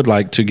 "I would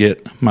like to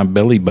get my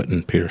belly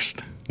button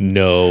pierced."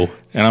 No.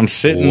 And I'm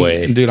sitting,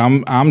 Way. dude. I'm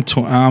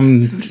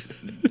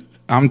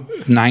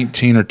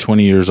 19 or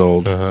 20 years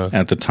old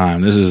at the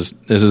time. This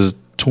is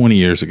 20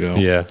 years ago.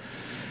 Yeah.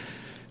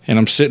 And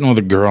I'm sitting with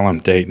a girl I'm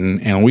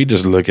dating, and we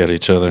just look at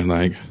each other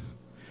like,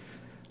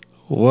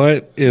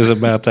 what is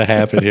about to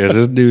happen here? Is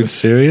this dude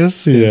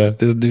serious? Yeah.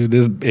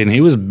 And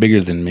he was bigger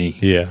than me.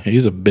 Yeah.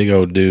 He's a big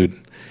old dude.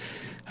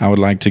 I would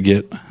like to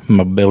get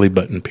my belly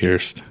button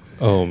pierced.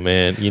 Oh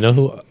man. You know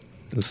who?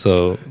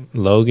 So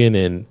Logan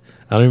and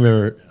I don't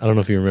know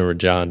if you remember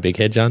John, Big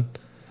Head John.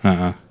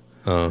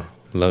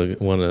 Logan,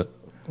 one of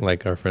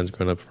like our friends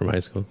growing up from high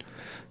school.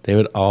 They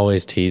would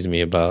always tease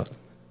me about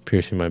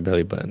piercing my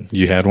belly button.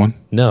 You had one?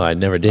 No, I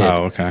never did.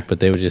 Oh, okay. But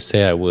they would just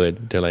say I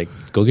would. They're like,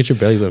 "Go get your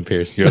belly button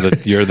pierced." You're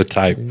the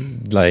type.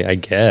 Like, I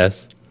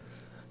guess,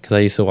 because I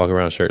used to walk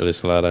around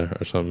shirtless a lot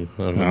or something.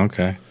 I don't know.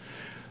 Okay.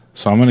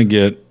 So I'm going to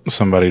get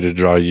somebody to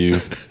draw you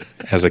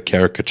as a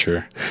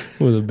caricature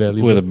With a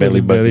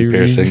belly button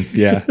piercing. ring.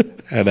 Yeah.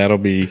 And that'll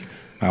be,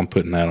 I'm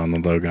putting that on the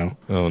logo,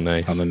 Oh,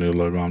 nice. on the new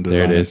logo I'm There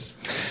designing. it is.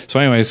 So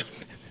anyways,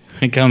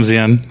 he comes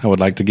in. I would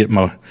like to get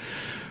my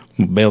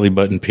belly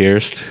button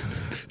pierced.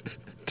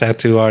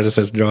 Tattoo artist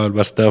that's drawing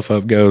my stuff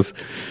up goes,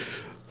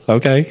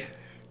 okay.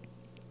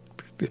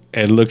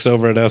 And looks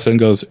over at us and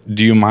goes,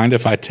 "Do you mind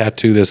if I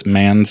tattoo this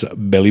man's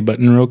belly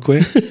button real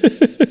quick?"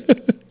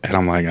 And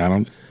I'm like, I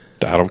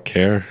don't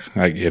care.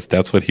 Like, if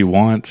that's what he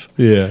wants.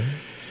 Yeah.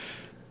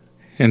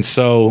 And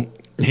so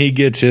he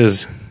gets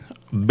his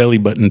belly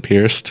button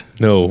pierced.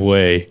 No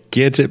way.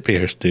 Gets it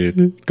pierced,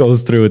 dude.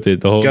 Goes through with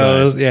it the whole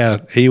Goes, night. yeah,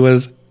 he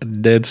was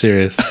dead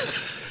serious.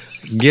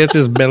 Gets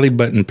his belly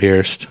button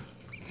pierced.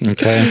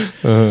 Okay.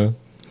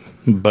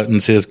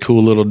 Buttons his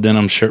cool little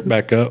denim shirt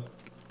back up.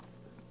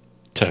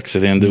 tucks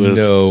it into his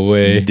No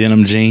way.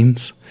 denim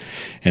jeans,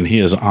 and he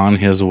is on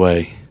his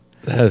way.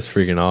 That's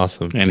freaking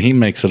awesome. And he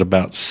makes it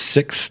about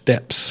 6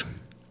 steps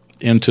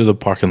into the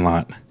parking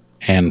lot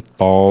and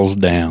falls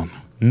down.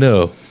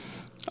 No.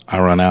 I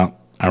run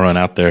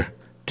out there.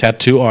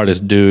 Tattoo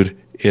artist dude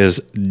is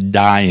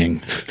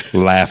dying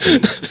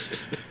laughing.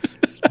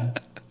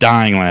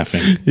 Dying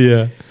laughing.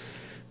 Yeah.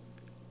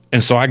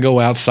 And so I go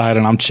outside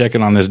and I'm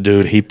checking on this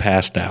dude. He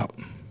passed out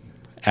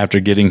after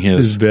getting His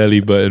his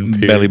belly button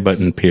pierced. belly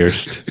button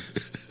pierced.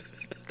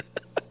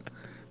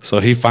 So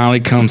he finally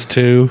comes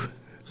to,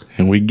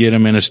 and we get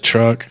him in his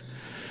truck.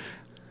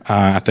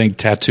 I think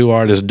tattoo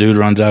artist dude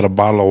runs out a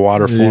bottle of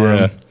water for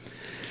him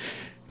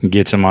and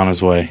gets him on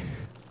his way.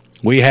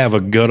 We have a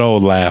good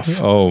old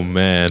laugh. Oh,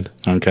 man.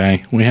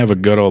 Okay, we have a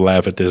good old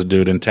laugh at this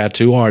dude. And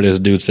tattoo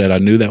artist dude said, I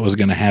knew that was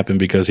going to happen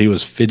because he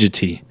was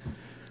fidgety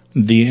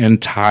the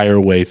entire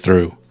way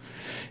through.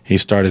 He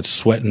started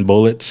sweating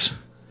bullets.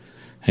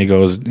 He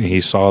goes,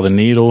 he saw the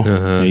needle.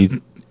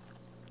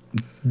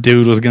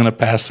 Dude was going to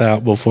pass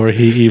out before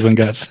he even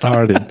got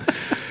started.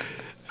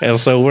 And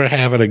so we're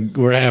having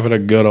a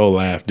good old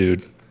laugh,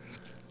 dude.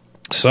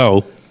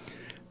 So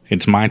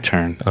it's my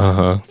turn.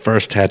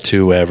 First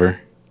tattoo ever.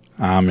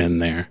 I'm in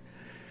there.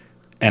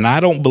 And I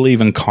don't believe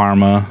in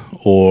karma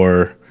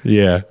or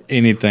Yeah.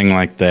 anything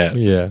like that.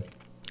 Yeah.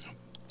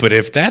 But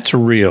if that's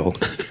real,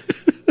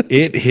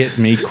 it hit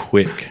me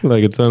quick.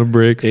 Like a ton of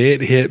bricks.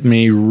 It hit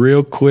me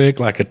real quick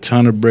like a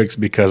ton of bricks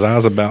because I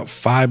was about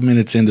 5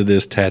 minutes into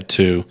this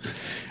tattoo.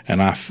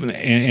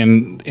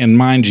 And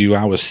mind you,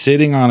 I was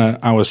sitting on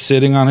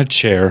a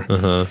chair,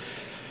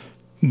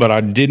 but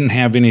I didn't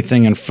have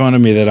anything in front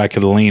of me that I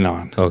could lean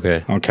on.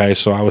 Okay. Okay,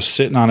 so I was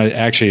sitting on it.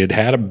 Actually, it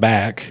had a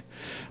back,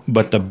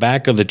 but the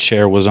back of the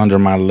chair was under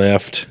my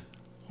left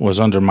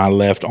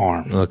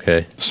arm.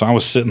 Okay. So I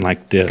was sitting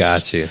like this.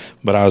 Got you.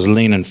 But I was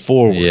leaning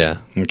forward. Yeah.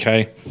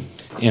 Okay.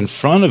 In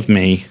front of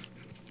me,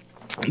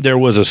 there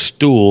was a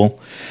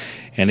stool,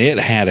 and it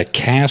had a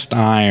cast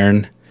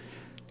iron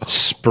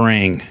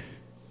spring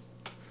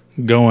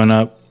going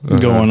up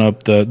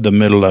the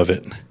middle of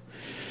it.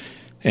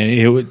 And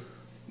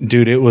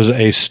it was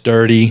a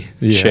sturdy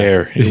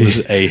chair. It was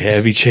a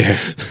heavy chair.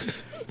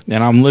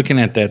 And I'm looking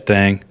at that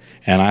thing,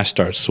 and I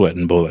start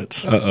sweating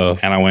bullets. Uh-oh.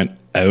 And I went,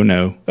 oh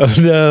no. Oh,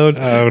 no.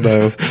 Oh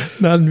no.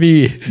 Not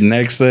me.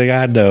 Next thing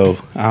I know,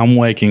 I'm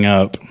waking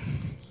up,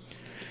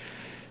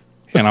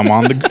 and I'm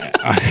on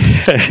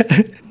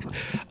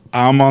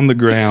the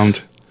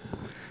ground,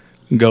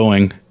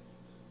 going,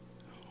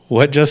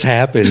 what just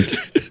happened?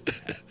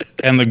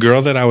 And the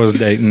girl that I was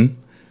dating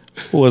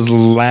was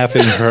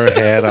laughing her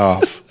head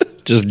off,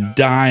 just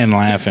dying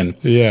laughing.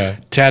 Yeah.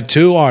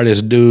 Tattoo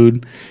artist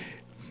dude,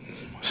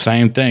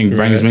 same thing.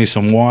 Brings me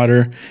some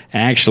water.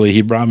 Actually,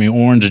 he brought me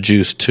orange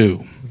juice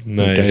too.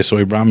 Nice. Okay, so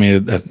he brought me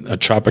a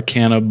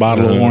Tropicana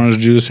bottle of orange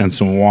juice and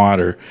some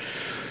water.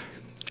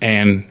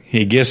 And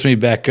he gets me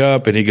back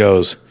up and he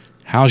goes,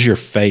 how's your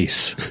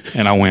face?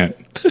 And I went,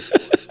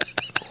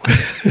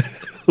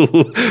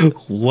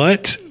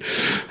 what?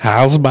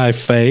 How's my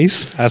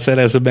face? I said,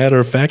 as a matter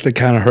of fact, it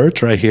kind of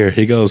hurts right here.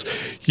 He goes,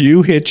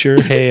 you hit your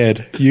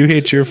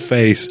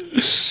face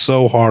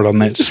so hard on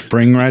that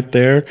spring right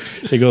there.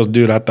 He goes,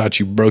 dude, I thought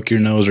you broke your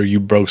nose or you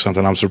broke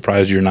something. I'm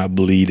surprised you're not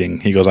bleeding.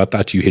 He goes, I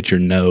thought you hit your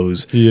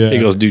nose. Yeah. He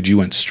goes, dude, you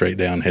went straight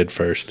down head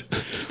first.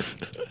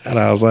 And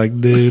I was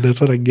like, dude, that's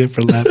what I get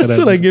for laughing at That's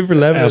what I get for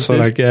laughing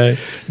at this guy.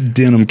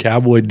 Denim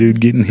cowboy dude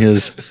getting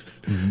his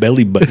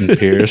belly button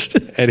pierced.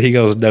 And he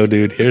goes, no,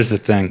 dude, here's the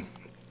thing.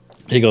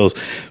 He goes,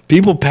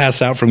 people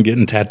pass out from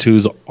getting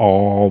tattoos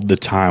all the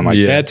time. Like,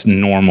 that's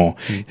normal.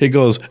 He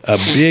goes, a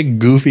big,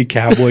 goofy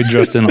cowboy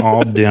dressed in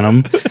all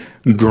denim,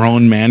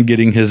 grown man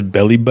getting his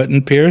belly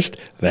button pierced,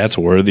 that's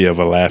worthy of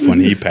a laugh when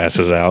he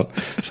passes out.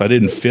 So I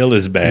didn't feel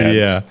as bad.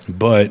 Yeah.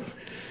 But,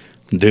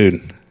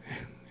 dude,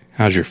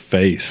 how's your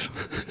face?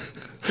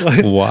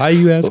 Why are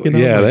you asking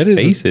all my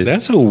faces?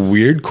 That's a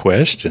weird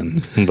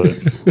question.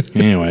 But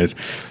anyways,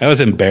 that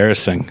was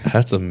embarrassing.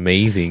 That's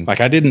amazing.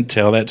 Like, I didn't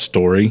tell that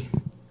story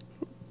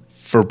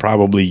for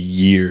probably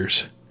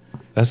years.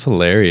 That's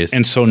hilarious.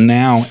 And so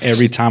now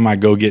every time I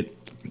go get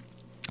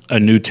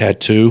a new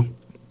tattoo,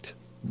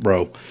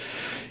 bro,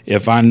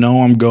 if I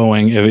know I'm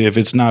going, if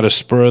it's not a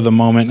spur of the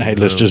moment, hey,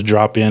 let's just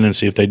drop in and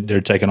see if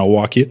they're taking a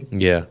walk yet.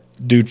 Yeah.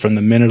 Dude, from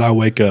the minute I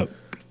wake up,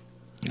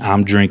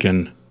 I'm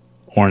drinking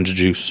orange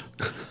juice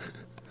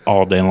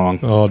all day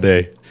long. All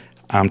day.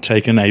 I'm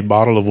taking a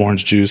bottle of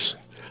orange juice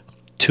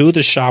to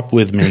the shop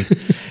with me,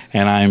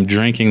 and I'm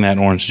drinking that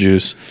orange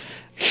juice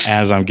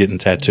as I'm getting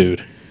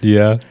tattooed.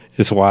 Yeah.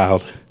 It's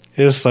wild.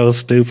 It's so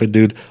stupid,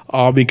 dude.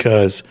 All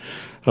because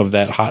of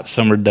that hot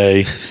summer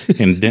day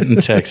in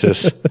Denton,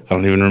 Texas. I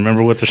don't even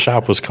remember what the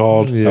shop was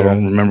called. Yeah. I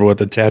don't remember what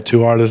the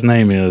tattoo artist's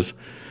name is.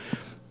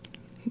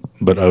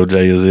 But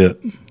OJ is it.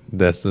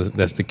 That's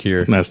the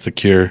cure. That's the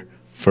cure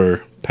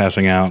for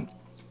passing out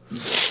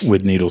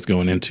with needles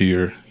going into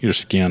your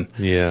skin.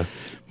 Yeah.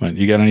 But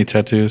you got any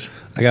tattoos?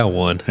 I got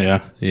one.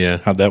 Yeah. Yeah.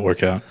 How'd that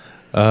work out?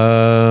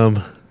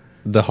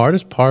 The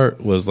hardest part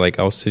was like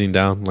I was sitting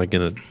down like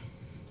in a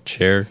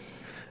chair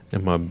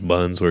And my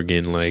buns were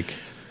getting like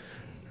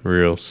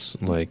real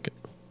like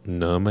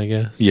numb, I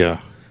guess.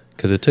 Yeah.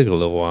 Because it took a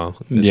little while.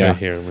 It's Yeah. right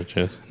here on my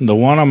chest. The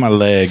one on my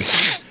leg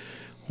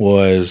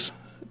was,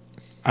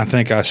 I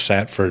think I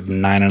sat for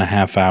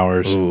 9.5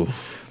 hours. Ooh.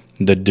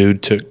 The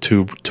dude took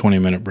 2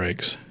 20-minute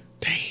breaks.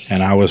 Dang.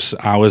 And I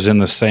was in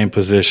the same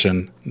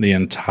position the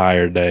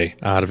entire day.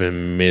 I'd have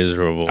been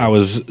miserable. I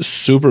was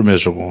super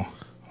miserable,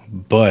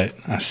 but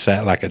I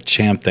sat like a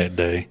champ that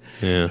day.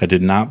 Yeah. I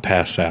did not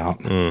pass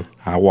out.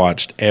 I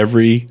watched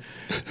every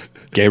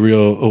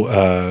Gabriel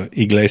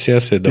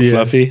Iglesias, the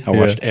Fluffy. I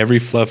watched every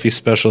Fluffy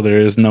special there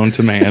is known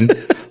to man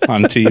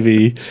on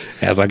TV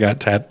as I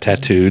got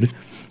tattooed.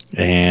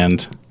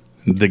 And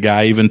the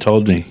guy even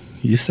told me,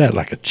 you sat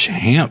like a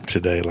champ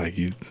today, like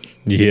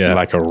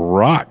like a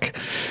rock.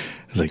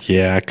 I was like,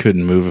 yeah, I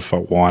couldn't move if I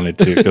wanted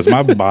to because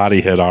my body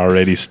had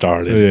already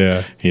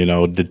started,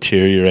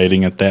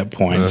 deteriorating at that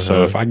point.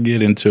 So if I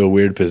get into a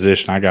weird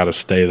position, I got to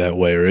stay that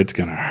way or it's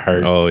going to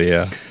hurt. Oh,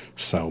 yeah.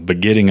 So,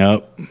 but getting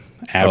up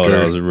after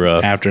that was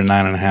rough. after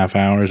 9.5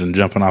 hours and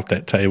jumping off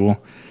that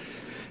table,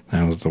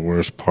 that was the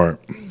worst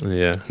part.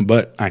 Yeah.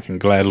 But I can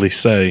gladly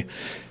say,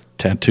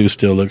 tattoo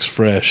still looks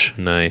fresh.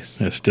 Nice.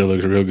 It still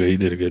looks real good. He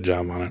did a good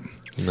job on it.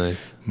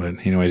 Nice. But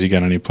anyways, you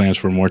got any plans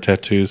for more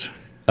tattoos?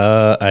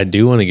 I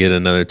do want to get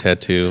another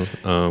tattoo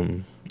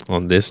on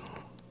this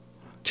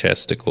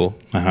chesticle.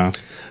 Uh-huh.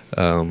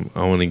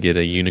 I want to get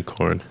a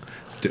unicorn.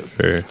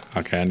 For,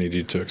 Okay, I need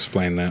you to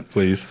explain that,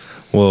 please.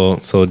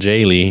 well, so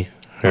Jaylee,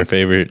 her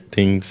favorite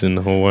things in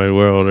the whole wide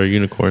world are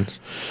unicorns.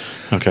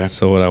 Okay.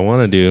 So what I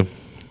want to do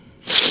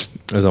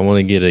is I want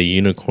to get a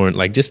unicorn,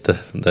 like just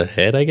the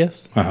head, I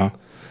guess. Uh-huh.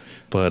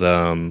 But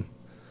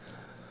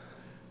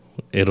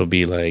it'll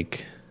be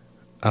like,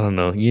 I don't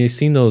know. You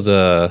seen those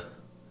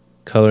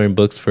coloring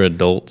books for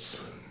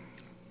adults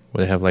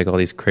where they have like all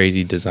these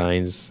crazy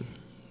designs?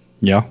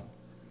 Yeah.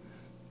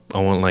 I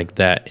want like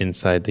that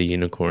inside the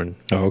unicorn.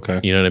 Oh, okay.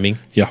 You know what I mean?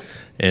 Yeah.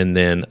 And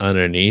then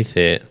underneath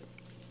it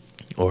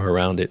or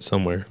around it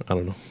somewhere, I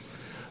don't know,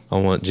 I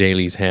want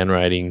Jaylee's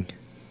handwriting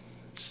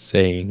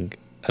saying,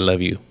 I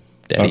love you,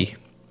 Daddy.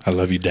 I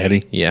love you,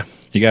 Daddy. Yeah.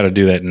 You got to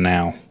do that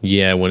now.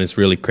 Yeah, when it's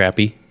really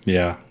crappy.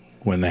 Yeah.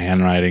 When the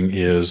handwriting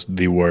is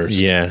the worst.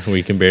 Yeah, where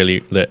you can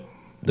barely let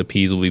the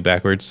P's will be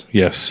backwards.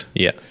 Yes.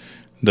 Yeah.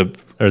 The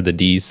Or the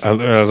D's. I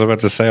was about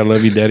to say, I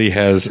love you, Daddy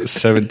has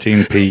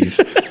 17 P's.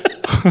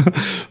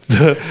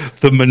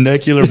 the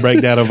molecular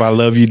breakdown of I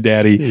love you,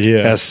 Daddy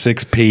has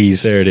 6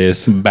 P's. There it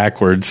is.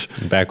 Backwards.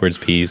 Backwards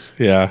P's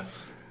Yeah.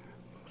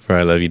 for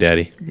I love you,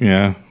 Daddy.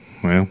 Yeah.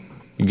 Well,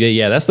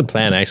 Yeah, that's the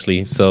plan,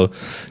 actually. So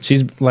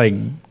she's like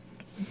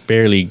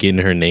barely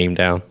getting her name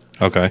down.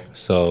 okay.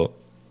 So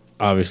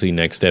obviously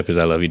next step is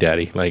I love you,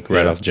 Daddy, like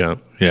right off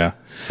jump. Yeah.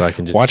 So I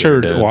can just Watch get it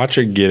her done. watch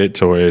her get it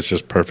to where it's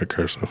just perfect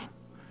cursive.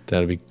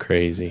 That'd be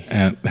crazy.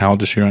 And how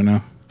old is she right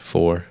now?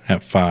 4.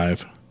 At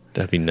 5.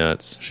 That'd be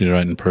nuts. She's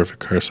writing perfect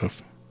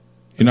cursive.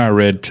 You know, I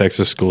read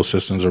Texas school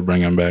systems are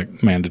bringing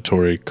back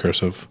mandatory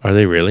cursive. Are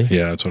they really?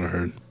 Yeah, that's what I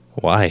heard.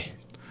 Why?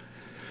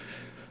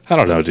 I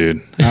don't know,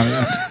 dude.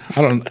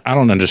 I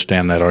don't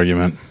understand that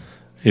argument.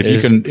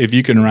 If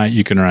you can write,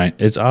 you can write.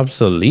 It's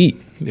obsolete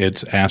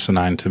It's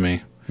asinine to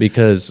me.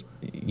 because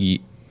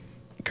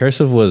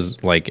cursive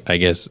was like, I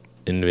guess,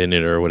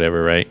 invented or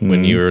whatever, right?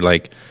 When you were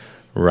like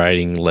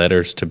writing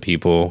letters to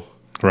people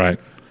Right.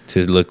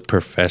 to look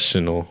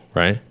professional,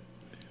 right?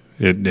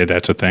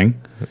 That's a thing.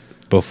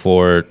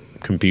 Before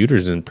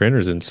computers and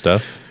printers and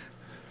stuff.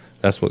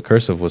 That's what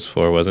cursive was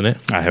for, wasn't it?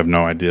 I have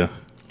no idea.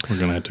 We're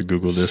gonna have to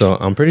Google this. So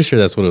I'm pretty sure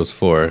that's what it was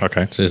for.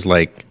 Okay. It's just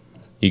like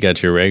you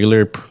got your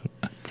regular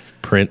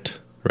print,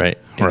 right?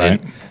 And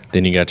Right.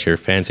 Then you got your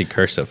fancy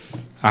cursive.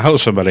 I hope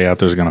somebody out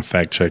there is gonna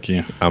fact check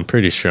you I'm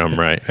pretty sure I'm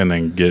right. and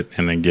then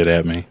get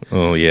at me.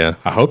 Oh yeah.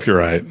 I hope you're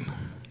right.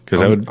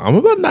 Because I'm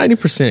about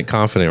 90%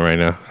 confident right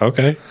now.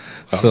 okay.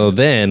 So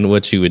then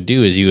what you would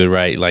do is you would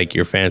write like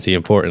your fancy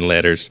important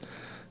letters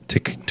to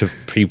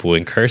people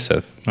in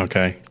cursive.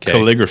 Okay.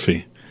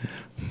 Calligraphy.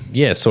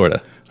 Yeah, sort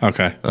of.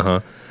 Okay.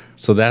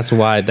 So that's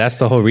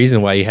the whole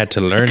reason why you had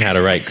to learn how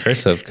to write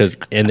cursive.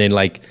 And then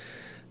like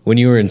when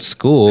you were in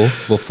school,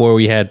 before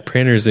we had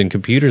printers and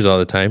computers all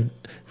the time,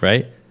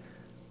 right?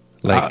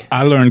 Like,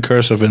 I learned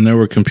cursive and there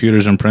were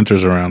computers and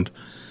printers around.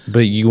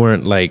 but you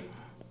weren't like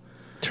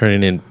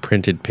turning in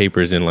printed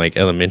papers in like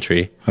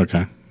elementary. Okay.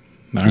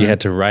 All You right. had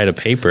to write a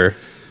paper.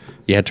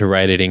 You had to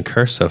write it in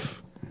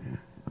cursive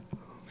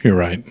You're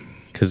right.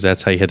 because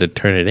that's how you had to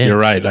turn it in. You're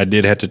right. I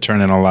did have to turn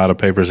in a lot of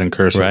papers in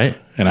cursive. Right.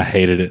 And I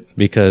hated it.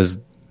 Because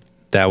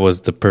that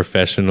was the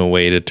professional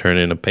way to turn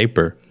in a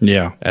paper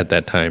Yeah. at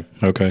that time.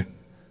 Okay.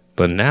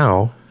 But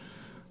now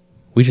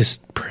we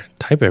just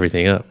type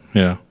everything up.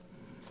 Yeah.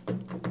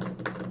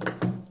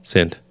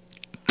 Send.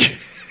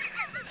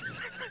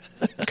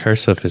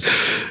 Cursive is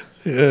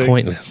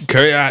pointless.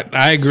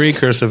 I agree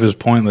cursive is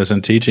pointless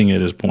and teaching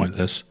it is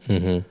pointless.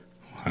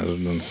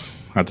 Mm-hmm.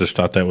 I just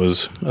thought that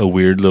was a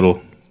weird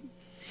little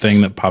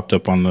thing that popped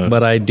up on the...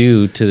 But I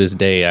do to this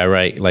day. I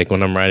write like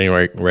when I'm writing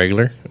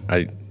regular.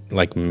 I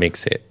like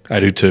mix it. I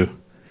do too.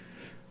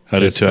 I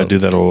do too. I do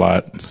that a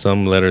lot.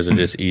 Some letters are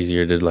just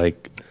easier to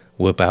like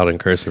whip out in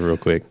cursive real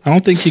quick. I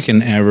don't think you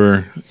can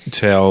ever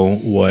tell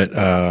what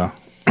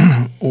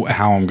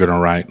how I'm going to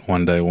write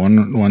one day.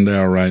 One day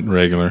I'll write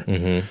regular.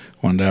 Mm-hmm.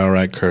 One day I'll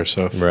write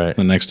cursive. Right.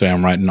 The next day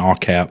I'm writing all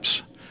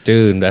caps.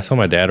 Dude, that's how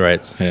my dad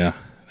writes. Yeah.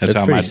 That's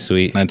how pretty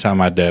sweet. That's how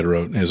my dad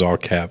wrote, is all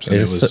caps. And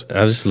It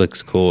just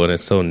looks cool and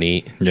it's so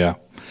neat. yeah.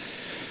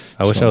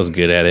 I wish I was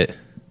good at it.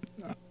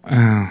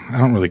 I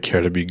don't really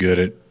care to be good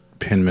at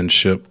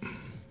penmanship.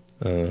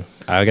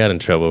 I got in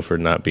trouble for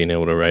not being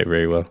able to write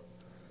very well.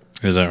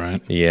 Is that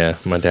right? Yeah,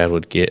 my dad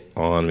would get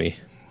on me.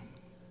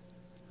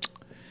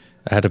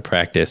 I had to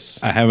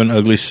practice. I have an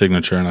ugly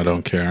signature and I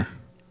don't care.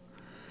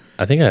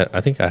 I think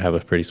I have a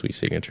pretty sweet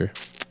signature.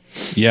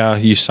 Yeah,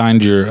 you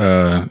signed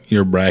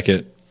your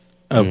bracket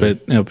up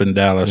in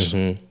Dallas.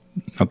 Mm-hmm.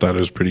 I thought it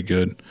was pretty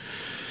good.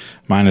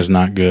 Mine is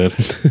not good,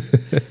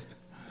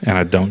 and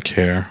I don't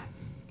care.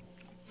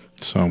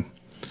 So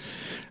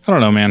I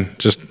don't know, man.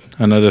 Just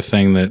another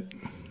thing that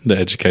the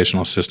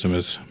educational system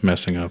is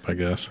messing up, I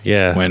guess.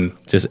 Yeah, When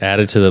just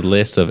added to the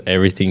list of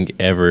everything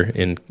ever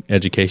in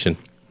education.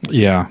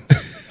 yeah,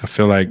 I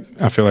feel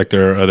like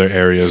there are other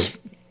areas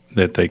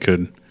that they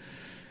could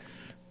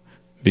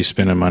be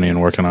spending money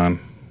and working on.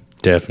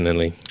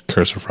 Definitely.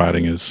 Cursive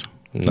writing is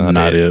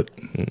not it.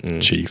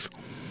 Chief.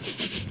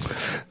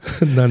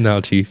 Not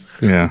now, Chief.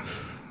 Yeah.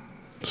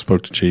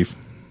 Spoke to Chief.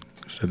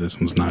 Said this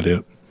one's not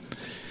it.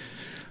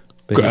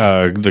 But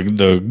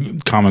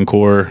The Common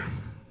Core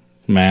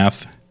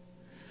math.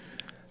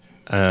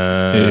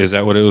 Is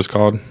that what it was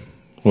called?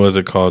 What was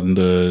it called?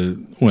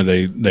 When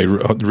they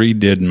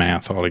redid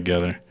math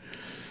altogether.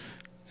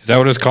 Is that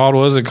what it's called?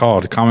 What was it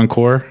called? Common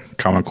Core?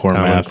 Common Core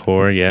math. Common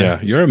Core, yeah.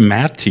 Yeah. You're a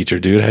math teacher,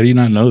 dude. How do you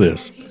not know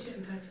this?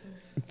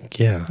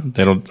 Yeah.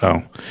 They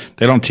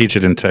don't teach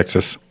it in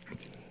Texas.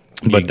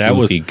 But You that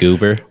was goofy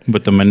goober.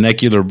 but the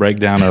molecular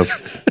breakdown of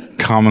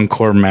Common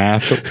Core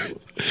math,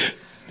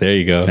 There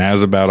you go. that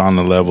was about on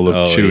the level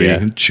of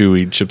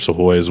Chewy Chips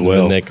Ahoy as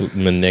well. Molecular.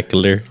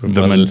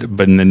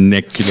 The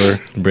molecular.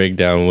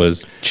 breakdown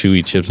was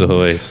Chewy Chips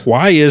Ahoy's.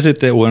 Why is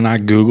it that when I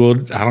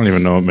Googled, I don't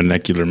even know what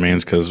molecular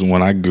means, because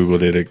when I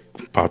Googled it,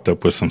 it popped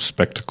up with some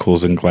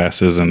spectacles and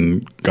glasses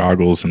and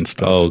goggles and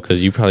stuff. Oh,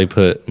 because you probably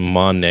put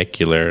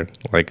monocular,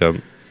 like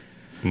a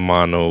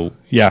mono.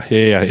 Yeah.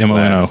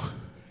 MONO.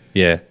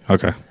 Yeah.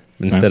 Okay.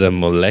 Instead of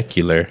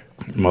molecular.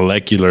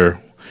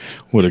 Molecular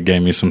would have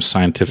gave me some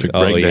scientific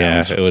Oh, yeah.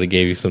 breakdowns. It would have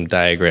gave you some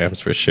diagrams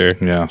for sure.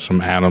 Yeah,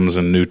 some atoms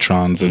and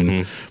neutrons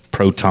and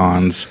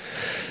protons.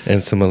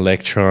 And some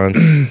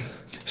electrons.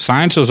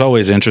 Science was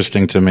always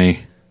interesting to me,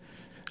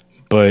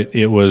 but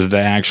it was the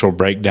actual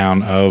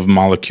breakdown of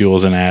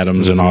molecules and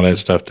atoms and all that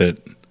stuff that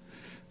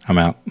I'm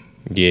out.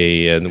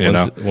 Yeah.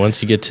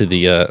 Once you get to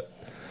the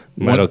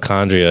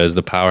mitochondria is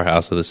the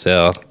powerhouse of the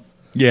cell,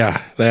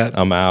 Yeah, that.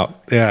 I'm out.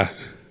 Yeah,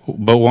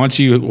 but once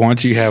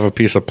you have a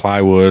piece of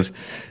plywood,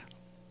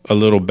 a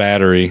little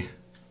battery,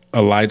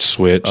 a light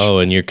switch, Oh,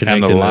 and you're and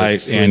connecting the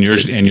light, and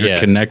you're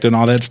connecting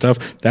all that stuff.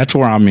 That's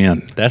where I'm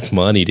in. That's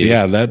money, dude.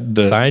 Yeah,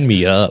 Sign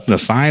me up. the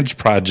science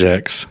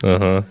projects.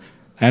 Uh-huh.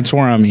 That's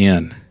where I'm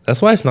in.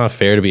 That's why it's not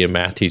fair to be a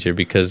math teacher,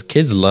 because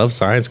kids love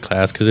science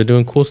class because they're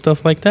doing cool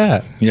stuff like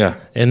that. Yeah,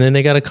 And then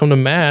they got to come to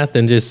math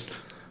and just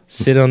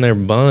sit on their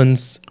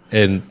buns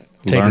and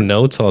take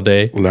notes all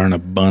day. learn a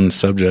bun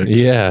subject.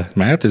 Yeah.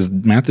 Math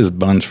is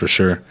buns for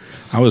sure.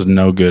 I was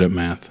no good at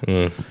math.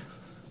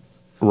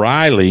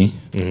 Riley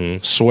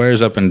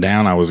swears up and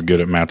down I was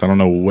good at math. I don't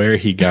know where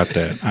he got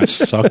that. I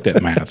sucked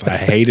at math. I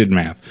hated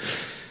math.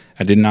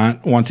 I did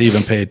not want to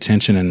even pay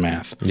attention in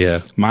math.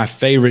 Yeah. My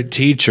favorite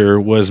teacher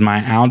was my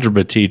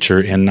algebra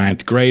teacher in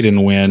 9th grade,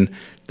 and when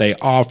they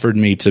offered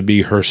me to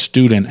be her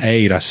student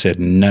aide, I said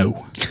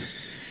no.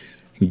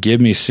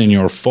 Give me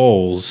Senor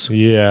Foles.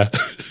 Yeah.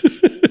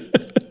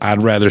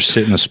 I'd rather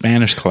sit in a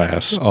Spanish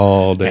class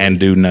All day. and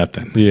do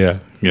nothing. Yeah.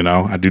 You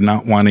know, I do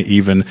not want to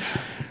even.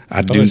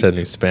 I wish I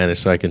knew Spanish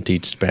so I can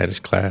teach Spanish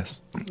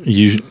class.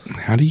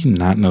 How do you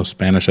not know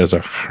Spanish as a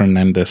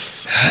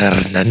Hernandez?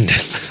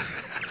 Hernandez.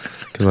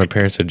 Because my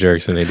parents are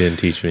jerks and they didn't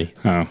teach me.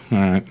 Oh, all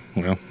right.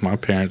 Well, my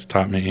parents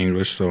taught me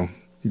English, so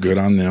good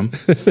on them.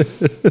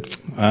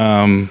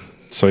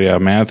 So yeah,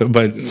 math.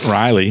 But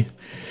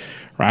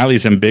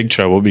Riley's in big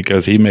trouble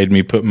because he made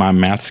me put my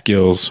math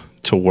skills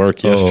to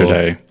work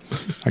yesterday.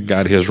 I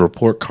got his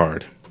report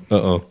card.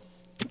 Uh-oh.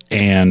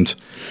 And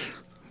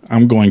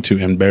I'm going to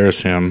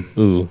embarrass him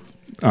Ooh.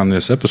 on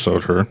this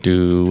episode here.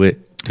 Do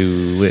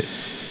it.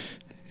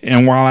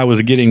 And while I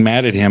was getting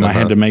mad at him, I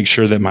had to make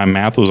sure that my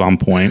math was on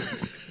point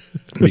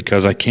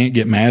because I can't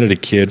get mad at a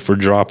kid for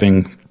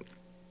dropping.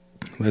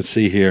 Let's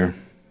see here.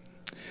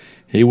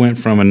 He went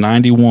from a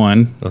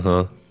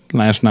 91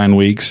 last 9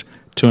 weeks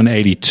to an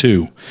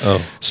 82.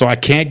 Oh. So I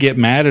can't get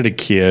mad at a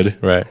kid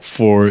Right.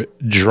 for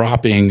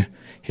dropping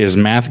his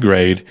math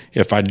grade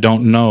if I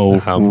don't know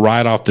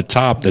right off the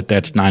top that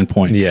that's 9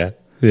 points. Yeah.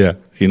 Yeah.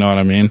 You know what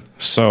I mean?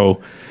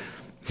 So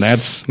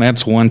that's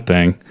one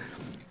thing.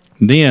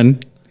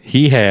 Then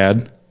he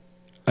had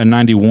a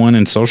 91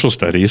 in social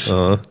studies.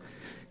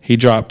 He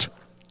dropped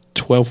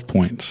 12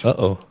 points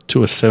Uh-oh.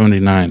 to a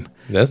 79.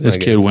 That's This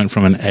not kid good. went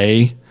from an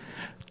A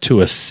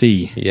to a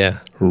C Yeah.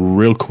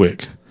 real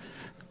quick.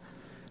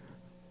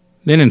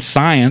 Then in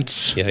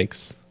science,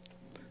 Yikes.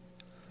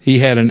 he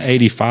had an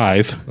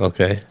 85.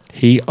 Okay.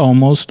 He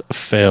almost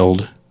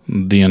failed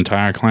the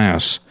entire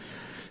class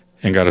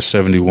and got a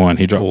 71.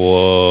 He dropped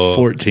Whoa.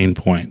 14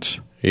 points.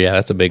 Yeah,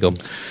 that's a big one.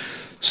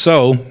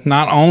 So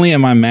not only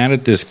am I mad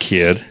at this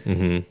kid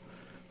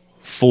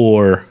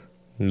for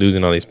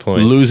Losing all these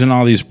points. losing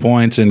all these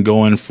points and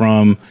going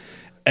from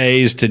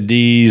A's to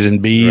D's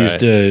and B's Right.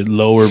 to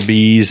lower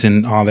B's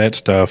and all that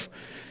stuff,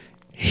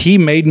 he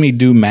made me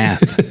do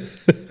math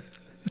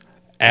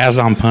as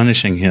I'm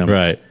punishing him.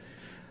 Right.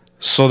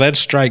 So that's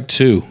strike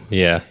 2.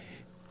 Yeah.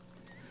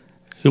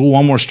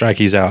 One more strike,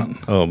 he's out.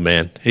 Oh,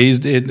 man.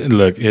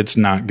 Look, it's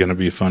not going to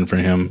be fun for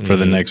him for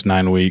the next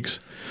 9 weeks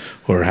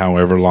or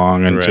however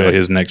long until Right.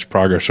 his next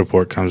progress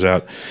report comes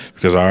out,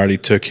 because I already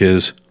took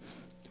his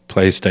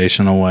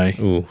PlayStation away.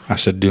 Ooh. I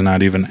said, do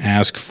not even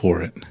ask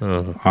for it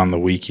on the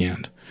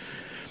weekend.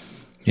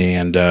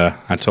 And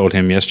I told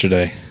him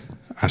yesterday,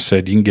 I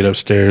said, you can get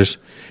upstairs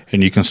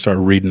and you can start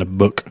reading a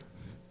book.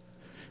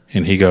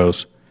 And he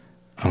goes,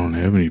 I don't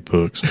have any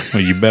books.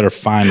 Well, you better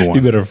find one.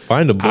 You better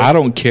find a book. I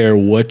don't care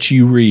what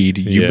you read.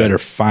 You Yeah. better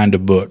find a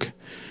book.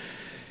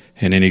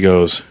 And then he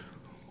goes,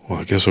 well,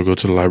 I guess I'll go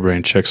to the library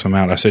and check some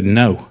out. I said,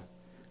 no.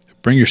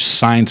 Bring your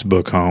science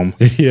book home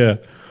Yeah.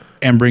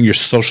 and bring your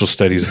social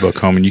studies book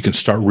home, and you can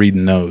start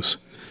reading those.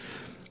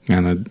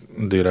 And,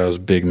 dude, I was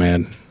big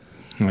mad.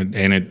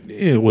 And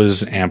it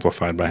was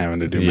amplified by having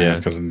to do Yeah.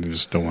 math, because I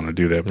just don't want to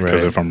do that,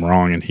 because Right. if I'm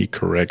wrong and he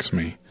corrects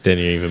me. Then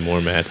you're even more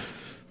mad.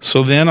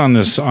 So then on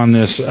this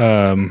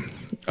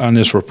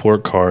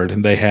report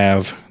card, they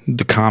have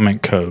the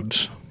comment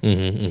codes,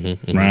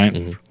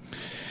 right?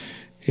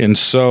 And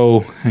so,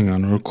 hang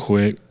on real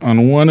quick.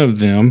 On one of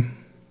them,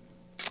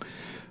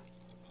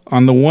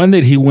 on the one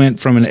that he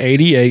went from an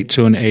 88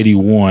 to an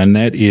 81,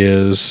 that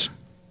is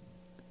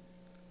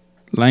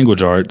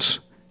language arts,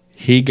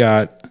 he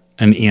got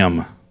an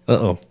M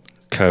Uh-oh.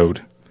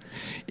 code.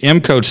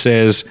 M code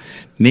says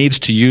needs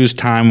to use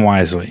time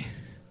wisely.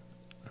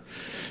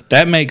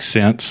 That makes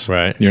sense.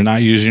 Right. You're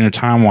not using your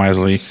time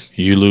wisely.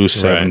 You lose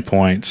 7 Right.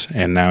 points,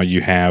 and now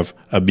you have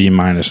a B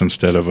minus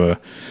instead of a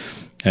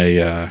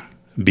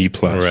B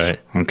plus. Right.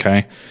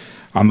 Okay.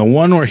 On the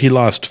one where he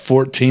lost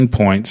 14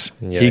 points,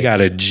 he Yikes.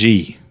 got a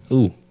G.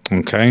 Ooh.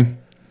 Okay.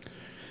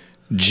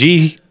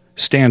 G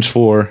stands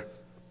for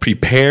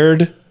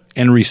prepared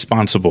and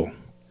responsible.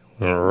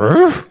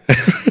 That's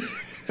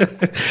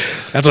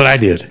what I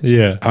did.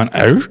 Yeah. I went,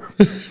 "Oh?"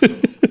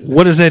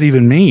 What does that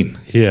even mean?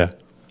 Yeah.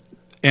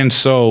 And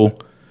so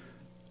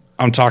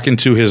I'm talking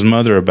to his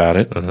mother about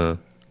it.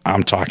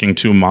 I'm talking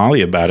to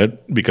Molly about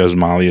it because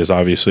Molly is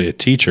obviously a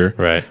teacher.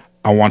 Right.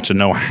 I want to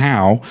know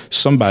how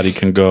somebody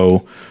can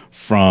go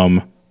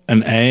from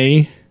an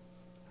A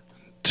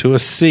to a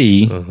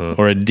C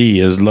or a D.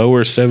 Is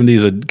lower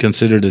 70s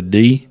considered a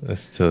D?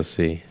 Let's still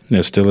see.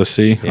 It's still a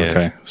C? Yeah.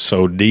 Okay.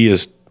 So D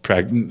is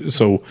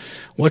so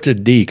what's a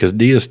D? Because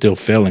D is still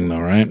failing though,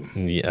 right?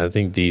 Yeah, I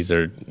think these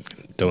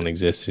don't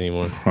exist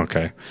anymore.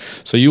 Okay.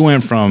 So you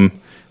went from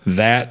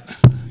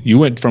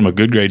a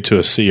good grade to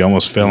a C,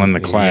 almost fell in the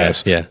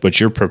class. Yeah. But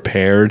you're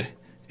prepared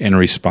and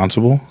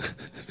responsible.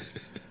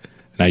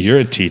 Now you're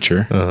a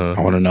teacher. I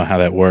want to know how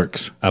that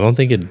works. I don't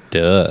think it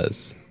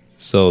does.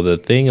 So the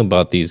thing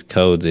about these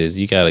codes is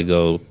you got to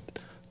go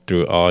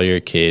through all your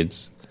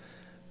kids,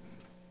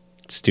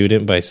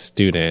 student by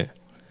student,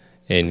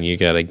 and you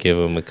got to give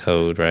them a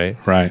code, right?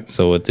 Right.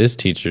 So what this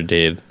teacher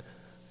did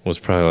was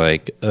probably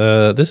like,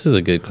 this is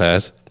a good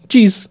class.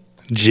 Jeez.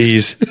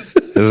 G's.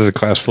 This is a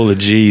class full of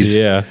G's.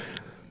 Yeah.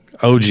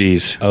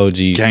 OGs. OG.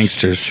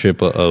 Gangsters.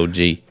 Triple OG.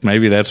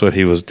 Maybe that's what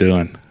he was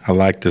doing. I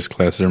like this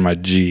class. They're my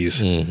G's.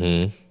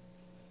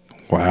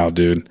 Mm-hmm. Wow,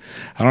 dude.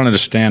 I don't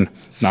understand.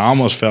 Now, I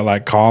almost felt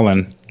like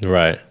calling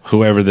Right.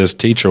 whoever this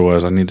teacher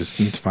was. I need to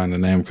find the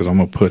name because I'm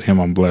going to put him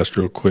on blast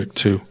real quick,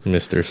 too.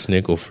 Mr.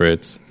 Snickle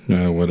Fritz.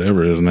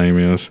 Whatever his name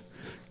is.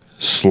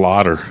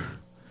 Slaughter.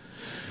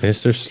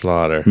 Mr.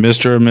 Slaughter.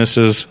 Mr. or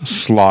Mrs.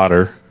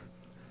 Slaughter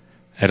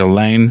at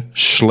Elaine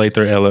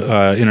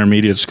Schlather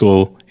Intermediate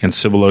School in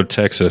Cibolo,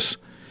 Texas.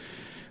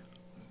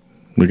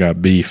 We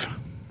got beef.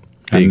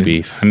 Big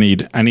beef. I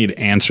need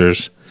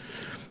answers.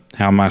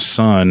 How my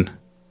son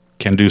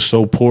can do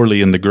so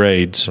poorly in the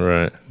grades,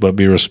 Right. but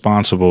be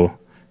responsible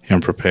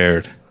and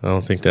prepared. I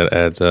don't think that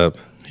adds up.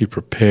 He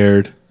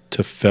prepared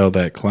to fail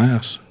that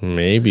class.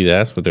 Maybe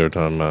that's what they were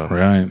talking about.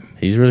 Right.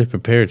 He's really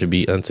prepared to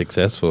be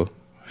unsuccessful.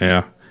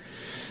 Yeah.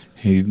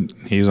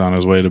 He's on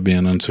his way to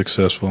being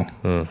unsuccessful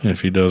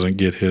if he doesn't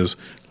get his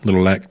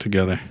little act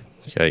together.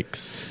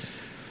 Yikes.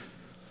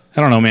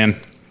 I don't know, man.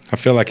 I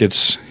feel like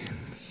it's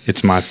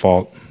my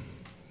fault.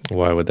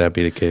 Why would that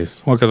be the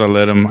case? Well, because I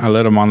let him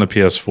on the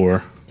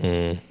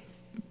PS4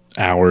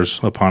 hours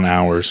upon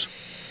hours.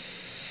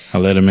 I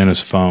let him in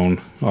his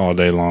phone all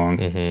day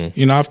long.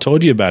 You know, I've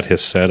told you about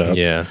his setup.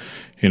 Yeah.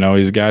 You know,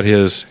 he's got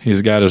his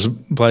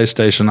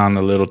PlayStation on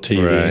the little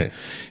TV. Right.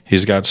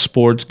 He's got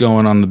sports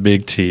going on the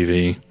big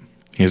TV.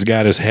 He's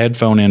got his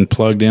headphone in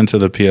plugged into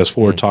the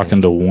PS4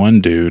 talking to one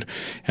dude,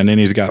 and then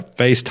he's got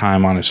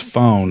FaceTime on his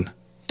phone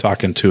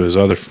talking to his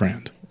other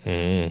friend.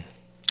 And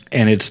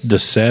it's the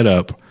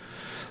setup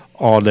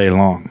all day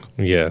long.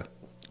 Yeah.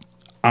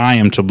 I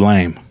am to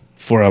blame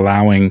for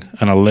allowing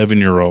an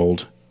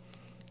 11-year-old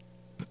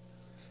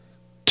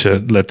to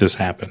let this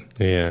happen.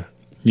 Yeah.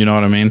 You know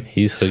what I mean?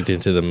 He's hooked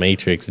into the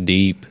Matrix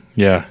deep.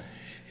 Yeah.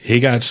 He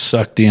got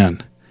sucked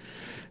in,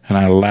 and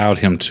I allowed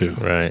him to.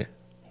 Right.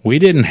 We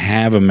didn't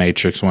have a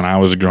Matrix when I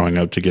was growing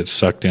up to get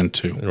sucked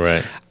into.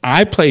 Right.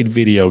 I played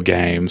video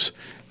games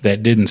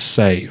that didn't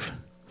save.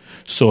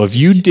 So if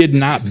you did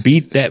not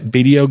beat that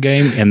video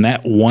game in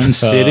that one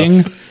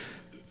sitting,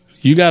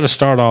 you got to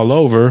start all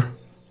over,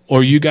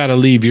 or you got to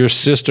leave your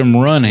system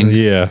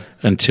running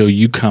until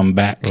you come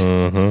back.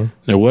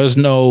 There was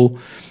no,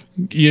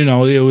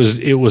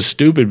 it was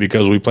stupid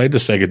because we played the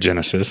Sega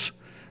Genesis,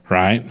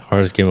 right?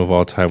 Hardest game of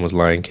all time was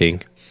Lion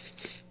King.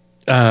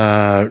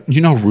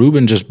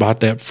 Ruben just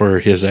bought that for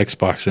his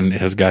Xbox and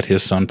has got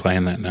his son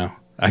playing that now.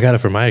 I got it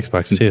for my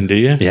Xbox too. Do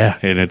you? Yeah.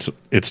 And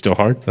it's still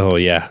hard? Oh,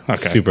 yeah. Okay.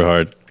 Super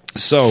hard.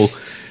 So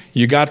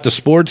you got the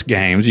sports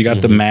games, you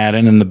got the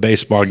Madden and the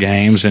baseball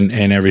games and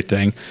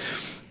everything.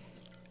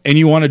 And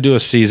you want to do a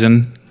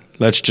season,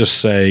 let's just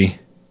say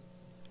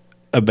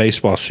a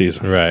baseball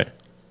season. Right.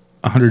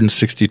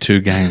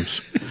 162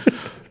 games.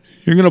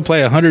 You're going to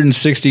play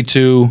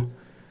 162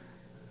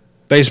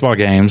 baseball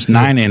games,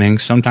 9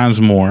 innings,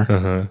 sometimes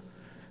more,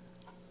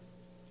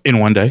 in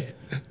one day.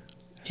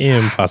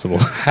 Impossible.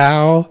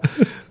 How?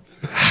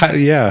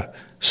 Yeah.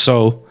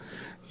 So,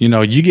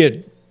 you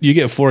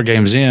get 4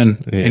 games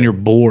in and you're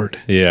bored.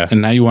 Yeah.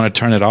 And now you want to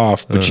turn it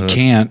off, but you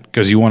can't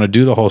because you want to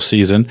do the whole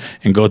season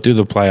and go through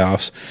the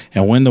playoffs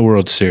and win the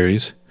World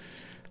Series.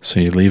 So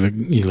you leave it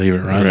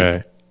running.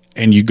 Right.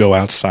 And you go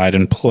outside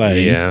and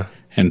play. Yeah.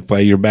 And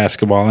play your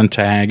basketball and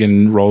tag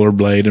and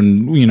rollerblade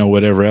and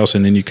whatever else,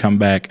 and then you come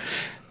back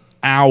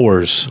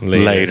hours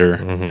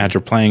later after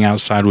playing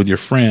outside with your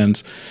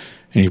friends,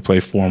 and you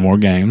play 4 more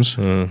games,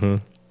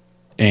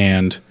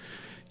 and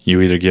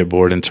you either get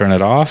bored and turn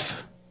it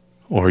off,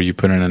 or you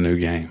put in a new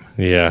game.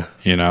 Yeah.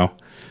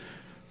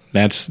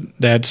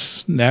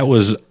 That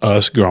was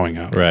us growing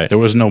up. Right. There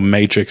was no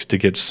Matrix to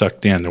get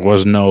sucked in. There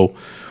was no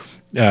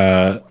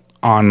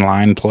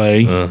online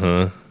play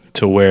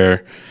to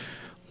where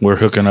we're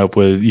hooking up.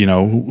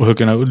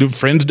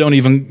 Friends don't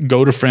even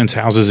go to friends'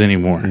 houses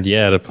anymore.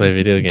 Yeah, to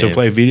play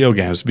video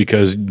games.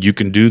 Because you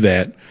can do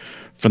that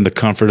from the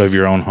comfort of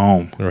your own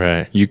home.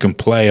 Right. You can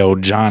play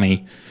old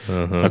Johnny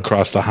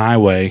across the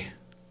highway,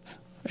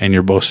 and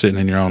you're both sitting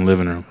in your own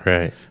living room.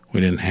 Right.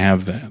 We didn't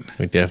have that.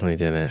 We definitely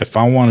didn't. If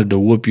I wanted to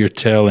whoop your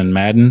tail in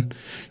Madden,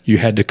 you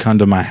had to come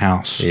to my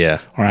house.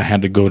 Yeah. Or I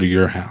had to go to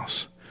your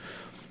house.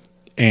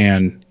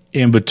 And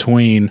in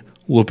between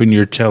whooping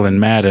your tail in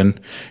Madden,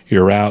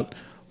 you're out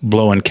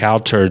blowing cow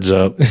turds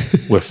up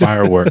with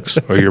fireworks,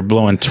 or you're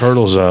blowing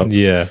turtles up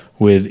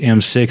with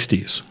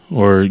M60s,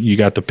 or you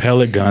got the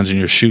pellet guns and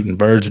you're shooting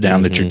birds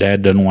down that your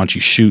dad doesn't want you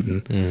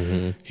shooting,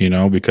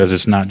 because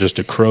it's not just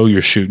a crow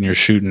you're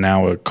shooting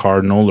now a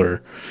cardinal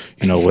or,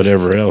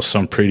 whatever else,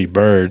 some pretty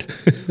bird,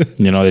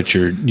 that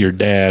your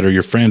dad or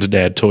your friend's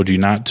dad told you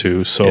not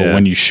to. So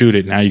when you shoot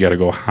it, now you got to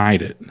go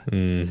hide it,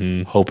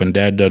 hoping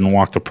dad doesn't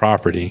walk the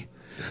property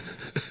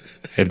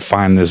and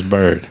find this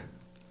bird.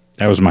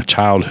 That was my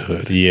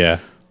childhood. Yeah.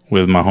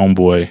 With my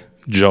homeboy,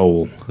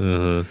 Joel.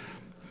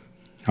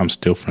 I'm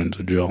still friends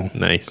with Joel.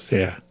 Nice.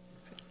 Yeah.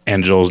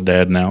 And Joel's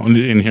dad now. And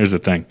here's the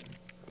thing.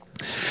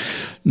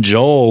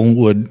 Joel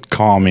would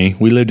call me.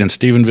 We lived in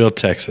Stephenville,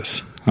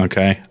 Texas.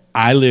 Okay.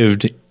 I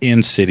lived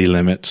in city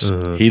limits.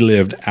 He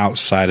lived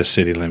outside of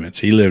city limits.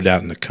 He lived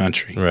out in the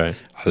country. Right.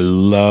 I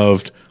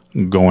loved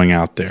going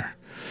out there.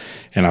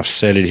 And I've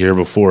said it here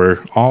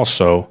before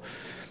also.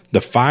 The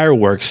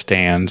fireworks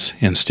stands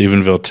in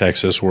Stephenville,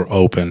 Texas were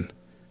open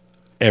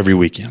every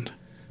weekend.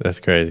 That's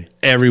crazy.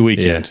 Every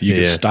weekend. You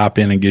could stop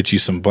in and get you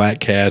some Black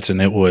Cats,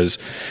 and it was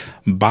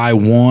buy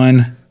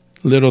one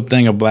little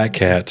thing of Black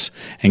Cats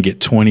and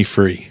get 20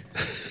 free.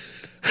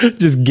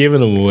 Just giving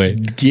them away.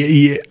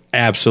 Yeah,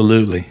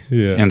 absolutely.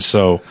 Yeah. And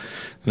so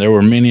there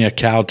were many a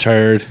cow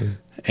turd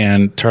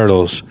and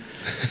turtles.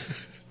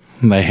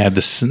 They had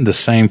the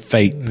same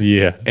fate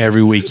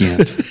every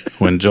weekend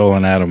when Joel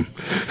and Adam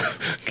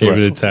came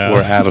to town.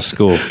 Were out of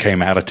school,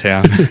 came out of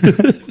town.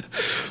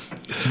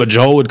 But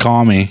Joel would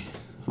call me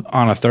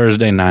on a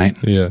Thursday night.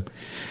 Yeah.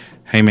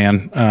 Hey,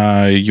 man,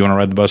 you want to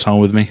ride the bus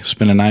home with me,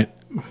 spend a night,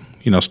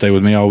 stay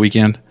with me all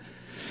weekend?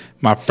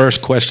 My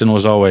first question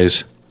was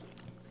always,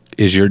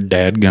 is your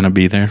dad going to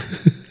be there?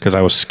 Because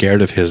I was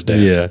scared of his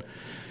dad. Yeah.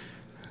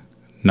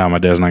 No, my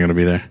dad's not going to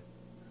be there.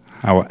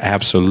 I will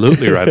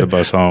absolutely ride the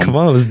bus home. Come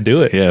on, let's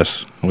do it.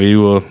 Yes, we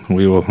will.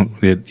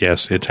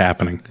 Yes, it's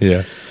happening.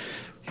 Yeah.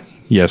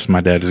 Yes,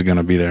 my dad is going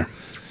to be there.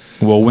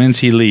 Well, when's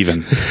he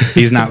leaving?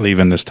 He's not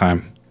leaving this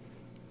time.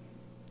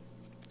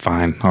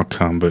 Fine, I'll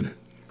come, but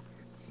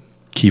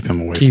keep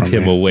him away from me. Keep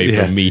him away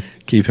from me.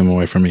 Keep him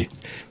away from me.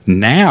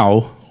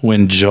 Now,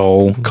 when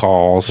Joel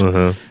calls,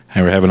 hey,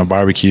 we're having a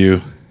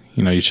barbecue,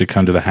 you should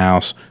come to the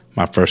house.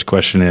 My first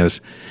question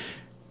is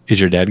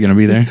your dad going to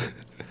be there?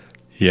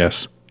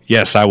 Yes.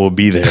 Yes, I will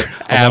be there.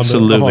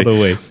 Absolutely. All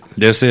the way.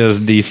 This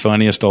is the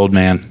funniest old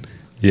man.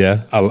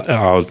 Yeah.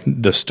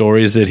 The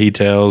stories that he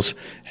tells,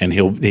 and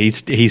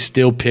he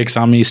still picks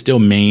on me. He's still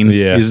mean.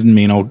 Yeah. He's a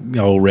mean old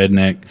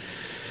redneck,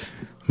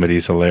 but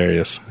he's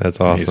hilarious. That's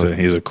awesome.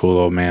 He's a cool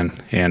old man.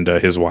 And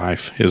his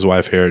wife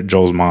here,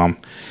 Joel's mom,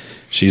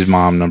 she's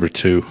mom number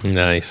 2.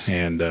 Nice.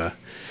 And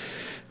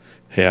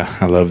yeah,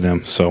 I love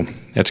them. So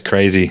that's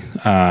crazy.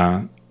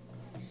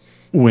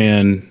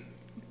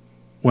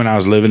 When I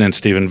was living in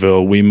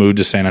Stephenville, we moved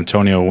to San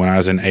Antonio when I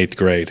was in 8th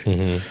grade.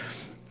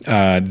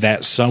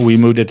 Mm-hmm. We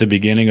moved at the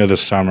beginning of the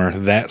summer.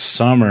 That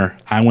summer,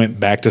 I went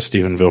back to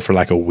Stephenville for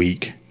like a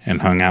week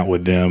and hung out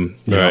with them.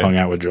 Hung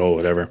out with Joel,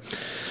 whatever.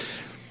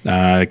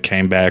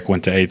 Came back,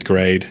 went to 8th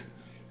grade.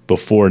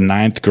 Before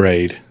 9th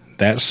grade,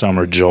 that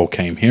summer, Joel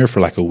came here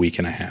for like a week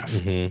and a half.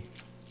 Mm-hmm.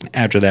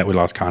 After that, we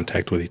lost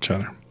contact with each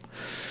other.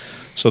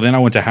 So then I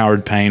went to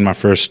Howard Payne my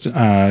first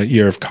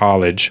year of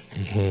college.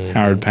 Mm-hmm.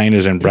 Howard Payne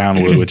is in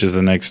Brownwood, which is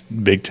the next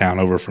big town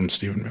over from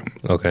Stephenville.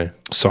 Okay.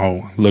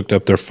 So looked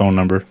up their phone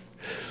number,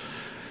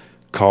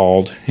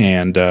 called,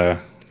 and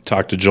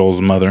talked to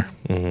Joel's mother,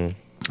 mm-hmm.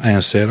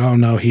 and said, "Oh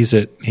no, he's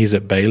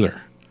at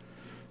Baylor."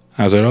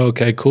 I was like, "Oh,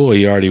 okay, cool.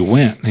 He already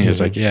went." And he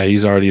was like, "Yeah,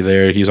 he's already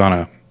there. He's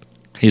on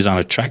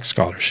a track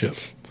scholarship."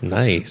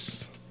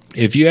 Nice.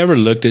 If you ever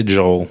looked at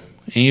Joel,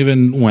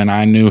 even when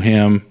I knew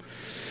him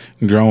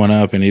growing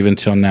up, and even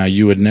till now,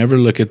 you would never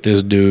look at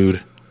this dude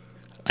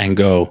and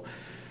go,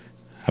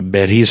 "I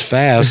bet he's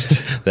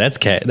fast." That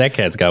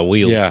cat's got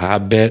wheels. Yeah, I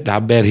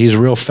bet he's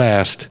real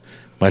fast.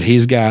 But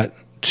he's got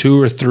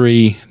 2 or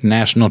 3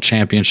 national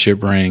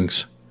championship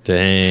rings.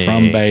 Dang.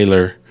 From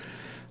Baylor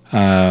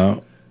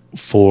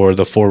for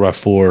the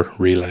 4x4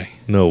 relay.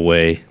 No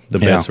way. The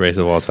best race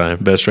of all time.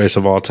 Best race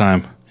of all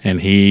time.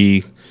 And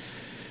I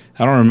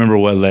don't remember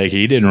what leg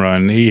he didn't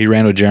run. He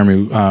ran with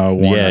Jeremy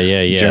Warner.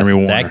 Yeah. Jeremy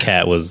Warner. That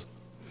cat was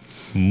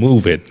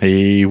moving.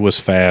 He was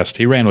fast.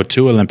 He ran with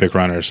 2 Olympic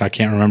runners. I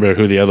can't remember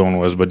who the other one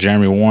was, but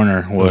Jeremy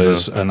Warner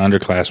was an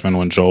underclassman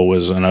when Joel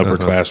was an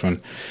upperclassman.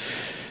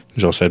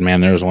 Joel said,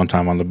 "Man, there was one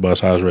time on the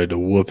bus I was ready to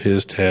whoop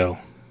his tail."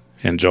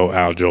 And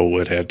Joel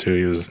Wood had too.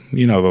 He was,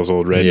 those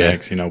old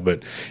rednecks,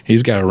 but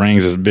he's got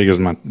rings as big as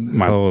my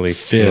Holy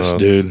fist,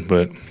 smokes. dude.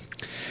 But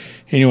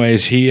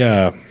anyways, he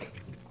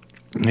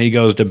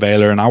goes to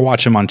Baylor, and I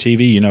watch him on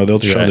TV. They'll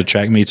show the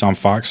track meets on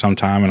Fox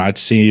sometime, and I'd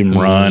see him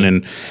run.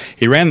 And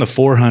he ran the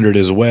 400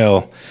 as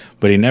well,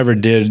 but he never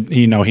did.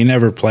 He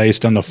never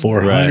placed on the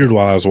 400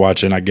 while I was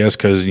watching. I guess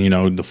because the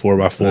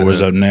 4x4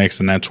 was up next,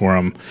 and that's where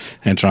I'm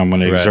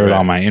going to exert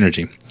all my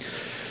energy.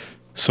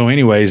 So,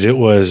 anyways, it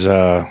was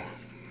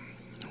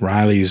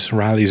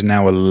Riley's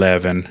now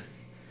 11.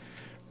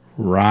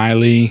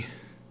 Riley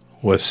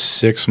was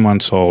 6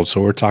 months old,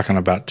 so we're talking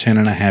about 10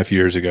 and a half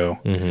years ago.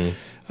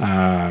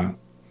 Mm-hmm.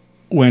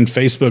 When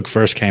Facebook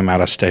first came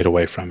out, I stayed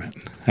away from it.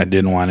 I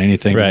didn't want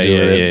anything to do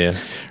with it. Yeah.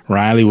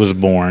 Riley was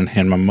born,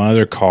 and my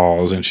mother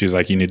calls, and she's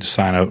like, "You need to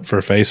sign up for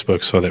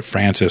Facebook so that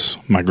Frances,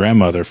 my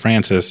grandmother,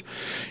 Frances,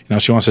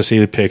 she wants to see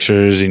the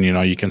pictures, and,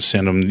 you can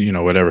send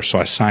them, whatever." So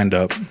I signed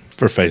up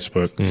for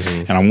Facebook,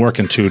 mm-hmm. and I'm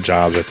working 2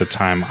 jobs at the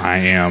time. I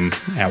am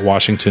at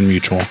Washington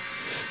Mutual,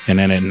 and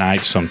then at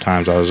night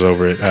sometimes I was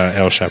over at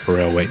El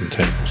Chaparral waiting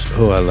tables.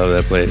 Oh, I love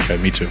that place.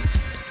 Okay, me too.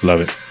 Love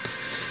it.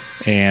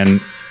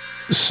 And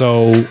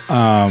so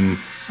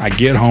I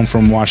get home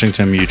from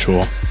Washington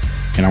Mutual,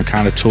 and I'm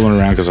kind of tooling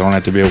around because I don't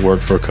have to be at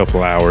work for a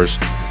couple hours.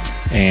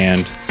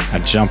 And I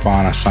jump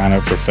on, I sign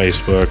up for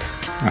Facebook.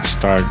 I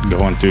start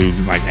going through,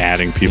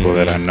 adding people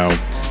that I know.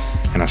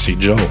 And I see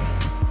Joel.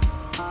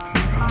 I'm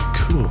like, "Oh,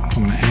 cool. I'm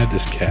going to add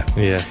this cat."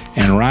 Yeah.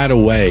 And right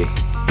away,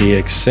 he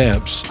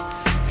accepts.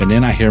 And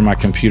then I hear my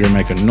computer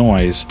make a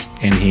noise,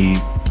 and he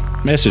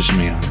messaged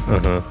me on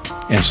it. Uh-huh.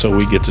 And so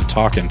we get to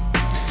talking.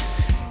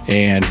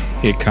 And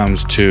it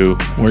comes to,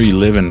 "Where are you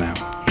living now?"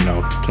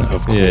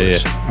 Of course.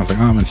 Yeah. I was like,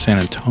 "Oh, I'm in San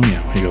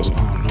Antonio." He goes,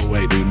 "Oh, no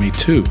way, dude. Me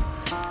too."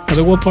 I was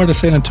like, "What part of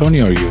San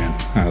Antonio are you in?"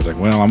 I was like,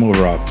 "Well, I'm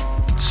over off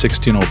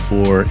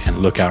 1604 and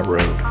Lookout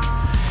Road."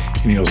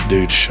 And he goes,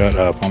 "Dude, shut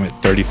up. I'm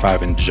at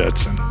 35 in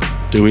Judson."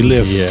 Dude, we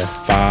live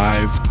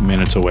 5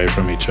 minutes away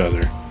from each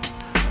other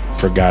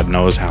for God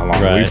knows how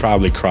long. Right. We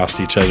probably crossed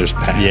each other's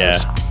paths. Yeah,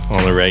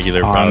 on the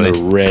regular, probably. On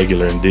the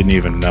regular, and didn't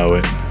even know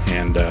it.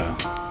 And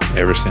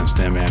ever since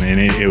then, man. And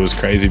it was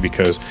crazy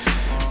because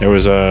there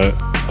was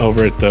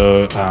over at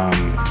the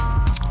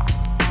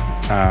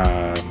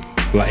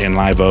in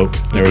Live Oak,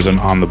 there was an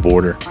On the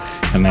Border,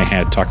 and they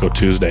had Taco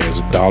Tuesday. It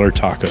was $1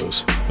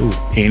 tacos.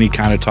 Ooh. Any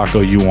kind of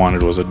taco you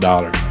wanted was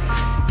 $1.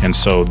 And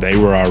so they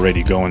were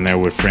already going there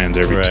with friends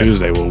every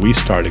Tuesday. Well, we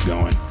started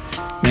going.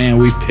 Man,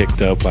 we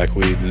picked up like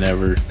we'd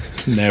never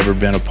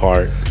been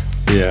apart.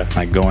 Yeah.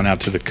 Like going out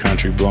to the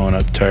country, blowing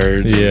up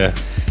turds. Yeah.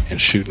 And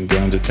shooting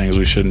guns at things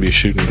we shouldn't be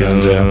shooting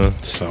guns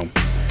at. So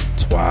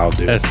it's wild,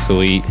 dude. That's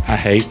sweet. I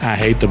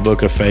hate the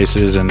Book of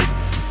Faces and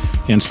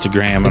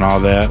Instagram and all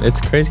that.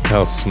 It's crazy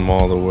how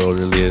small the world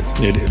really is.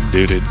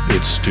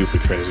 It's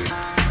stupid crazy.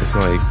 It's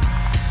like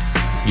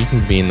you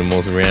can be in the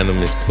most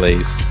randomest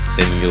place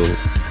and you'll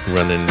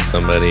run into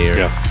somebody.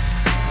 Or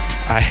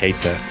I hate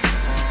that.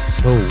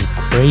 So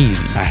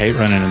crazy. I hate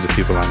running into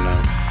people I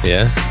know.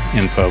 Yeah.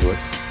 In public.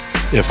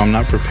 If I'm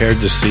not prepared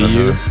to see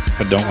you,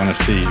 I don't want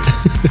to see you.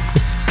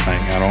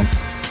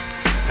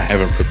 I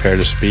haven't prepared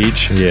a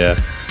speech. Yeah.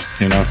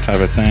 You know, type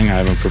of thing. I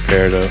haven't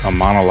prepared a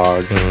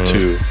monologue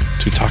to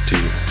talk to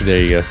you.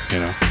 There you go. You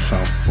know, so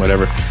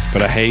whatever.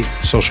 But I hate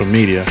social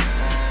media.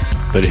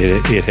 But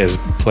it has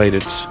played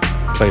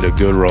a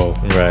good role,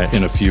 right,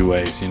 in a few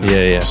ways. You know.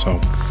 Yeah. So,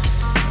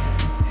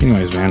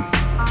 anyways, man,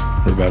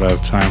 we're about out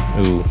of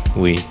time. Ooh,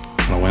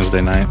 on a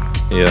Wednesday night.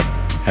 Yeah.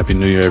 Happy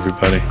New Year,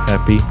 everybody.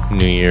 Happy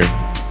New Year.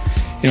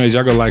 Anyways,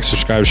 y'all go like,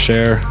 subscribe,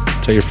 share.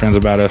 Tell your friends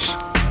about us.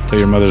 Tell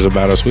your mothers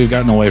about us. We've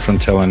gotten away from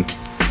telling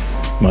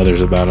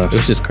mothers about us.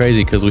 It's just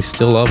crazy because we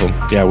still love them.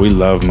 Yeah, we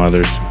love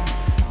mothers.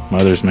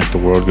 Mothers make the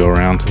world go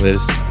around.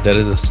 That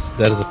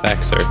is a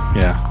fact, sir.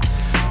 Yeah.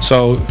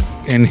 So,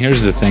 and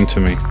here's the thing to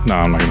me. No,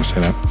 I'm not going to say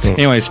that.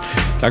 Anyways,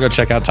 y'all go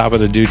check out Top of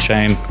the Dew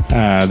Chain.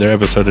 Their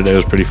episode today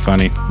was pretty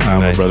funny.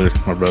 Nice.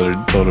 My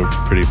brother told a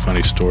pretty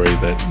funny story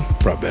that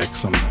brought back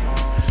some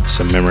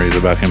memories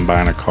about him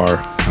buying a car,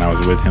 and I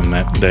was with him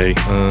that day.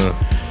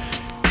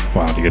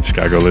 Wow, you just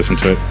gotta go listen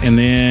to it. And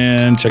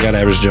then check out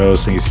Average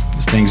Joe's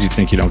Things You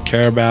Think You Don't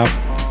Care About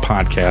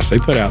podcast. They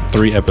put out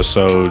 3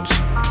 episodes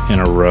in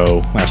a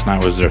row. Last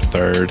night was their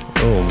 3rd.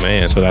 Oh,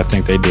 man. So I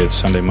think they did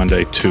Sunday,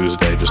 Monday,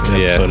 Tuesday, just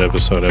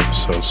episode.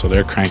 So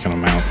they're cranking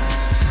them out.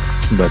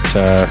 But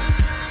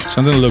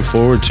something to look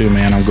forward to,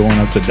 man. I'm going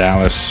up to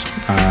Dallas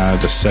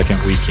the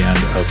second weekend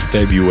of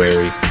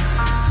February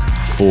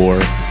for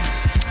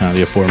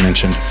the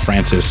aforementioned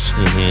Frances'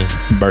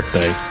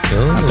 birthday.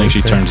 Oh, I think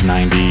she turns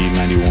 90,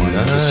 91,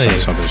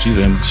 Nice. something. She's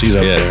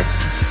up there.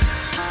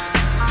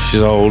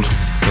 She's old,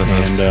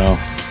 and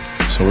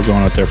so we're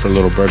going out there for a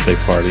little birthday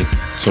party.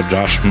 So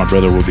Josh, my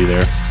brother, will be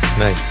there.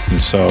 Nice.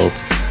 And so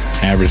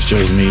Average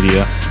Joe's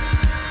Media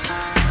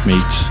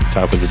meets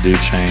Top of the Dew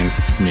Chain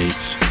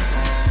meets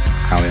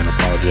Highly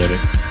Unapologetic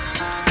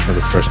for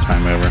the first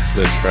time ever.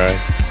 That's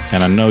right.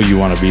 And I know you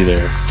want to be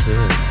there,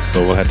 Yeah.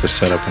 but we'll have to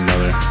set up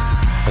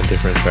A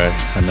different track.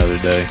 another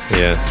day.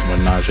 Yeah.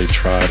 Menage a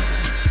Trod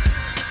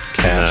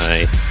cast.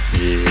 Nice.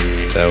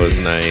 Yeah. That was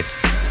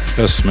nice.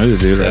 That was smooth,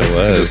 dude. That Right?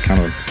 was. It just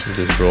kind of It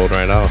just rolled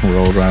right off.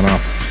 rolled right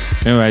off.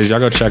 Anyways, y'all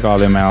go check all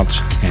them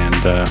out. And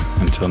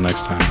until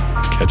next time,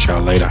 catch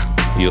y'all later.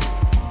 You.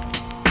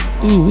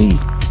 Ooh-wee.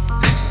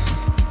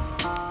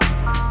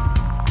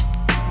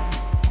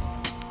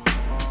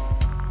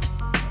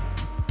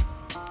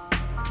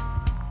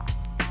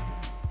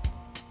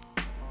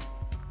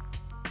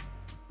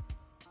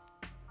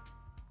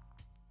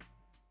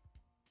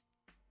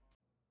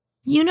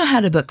 You know how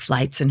to book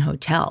flights and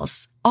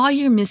hotels. All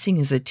you're missing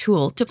is a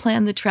tool to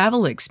plan the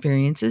travel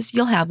experiences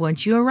you'll have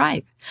once you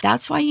arrive.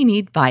 That's why you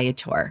need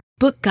Viator.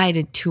 Book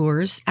guided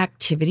tours,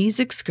 activities,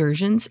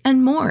 excursions,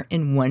 and more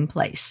in one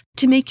place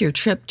to make your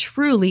trip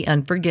truly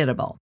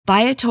unforgettable.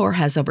 Viator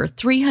has over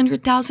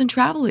 300,000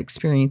 travel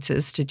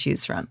experiences to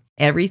choose from.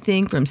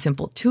 Everything from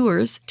simple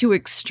tours to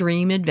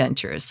extreme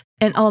adventures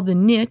and all the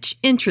niche,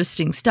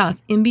 interesting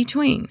stuff in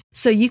between.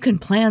 So you can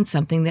plan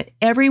something that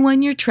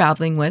everyone you're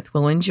traveling with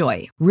will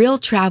enjoy. Real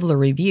traveler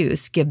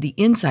reviews give the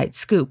inside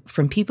scoop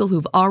from people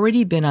who've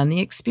already been on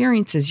the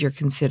experiences you're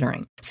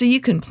considering. So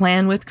you can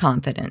plan with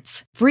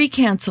confidence. Free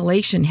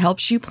cancellation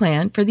helps you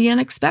plan for the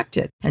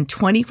unexpected. And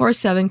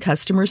 24/7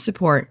 customer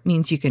support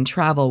means you can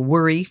travel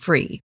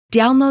worry-free.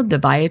 Download the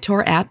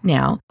Viator app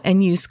now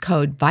and use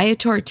code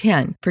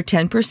Viator10 for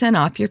 10%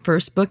 off your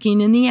first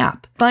booking in the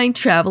app. Find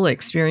travel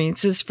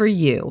experiences for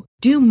you.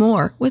 Do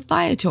more with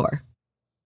Viator.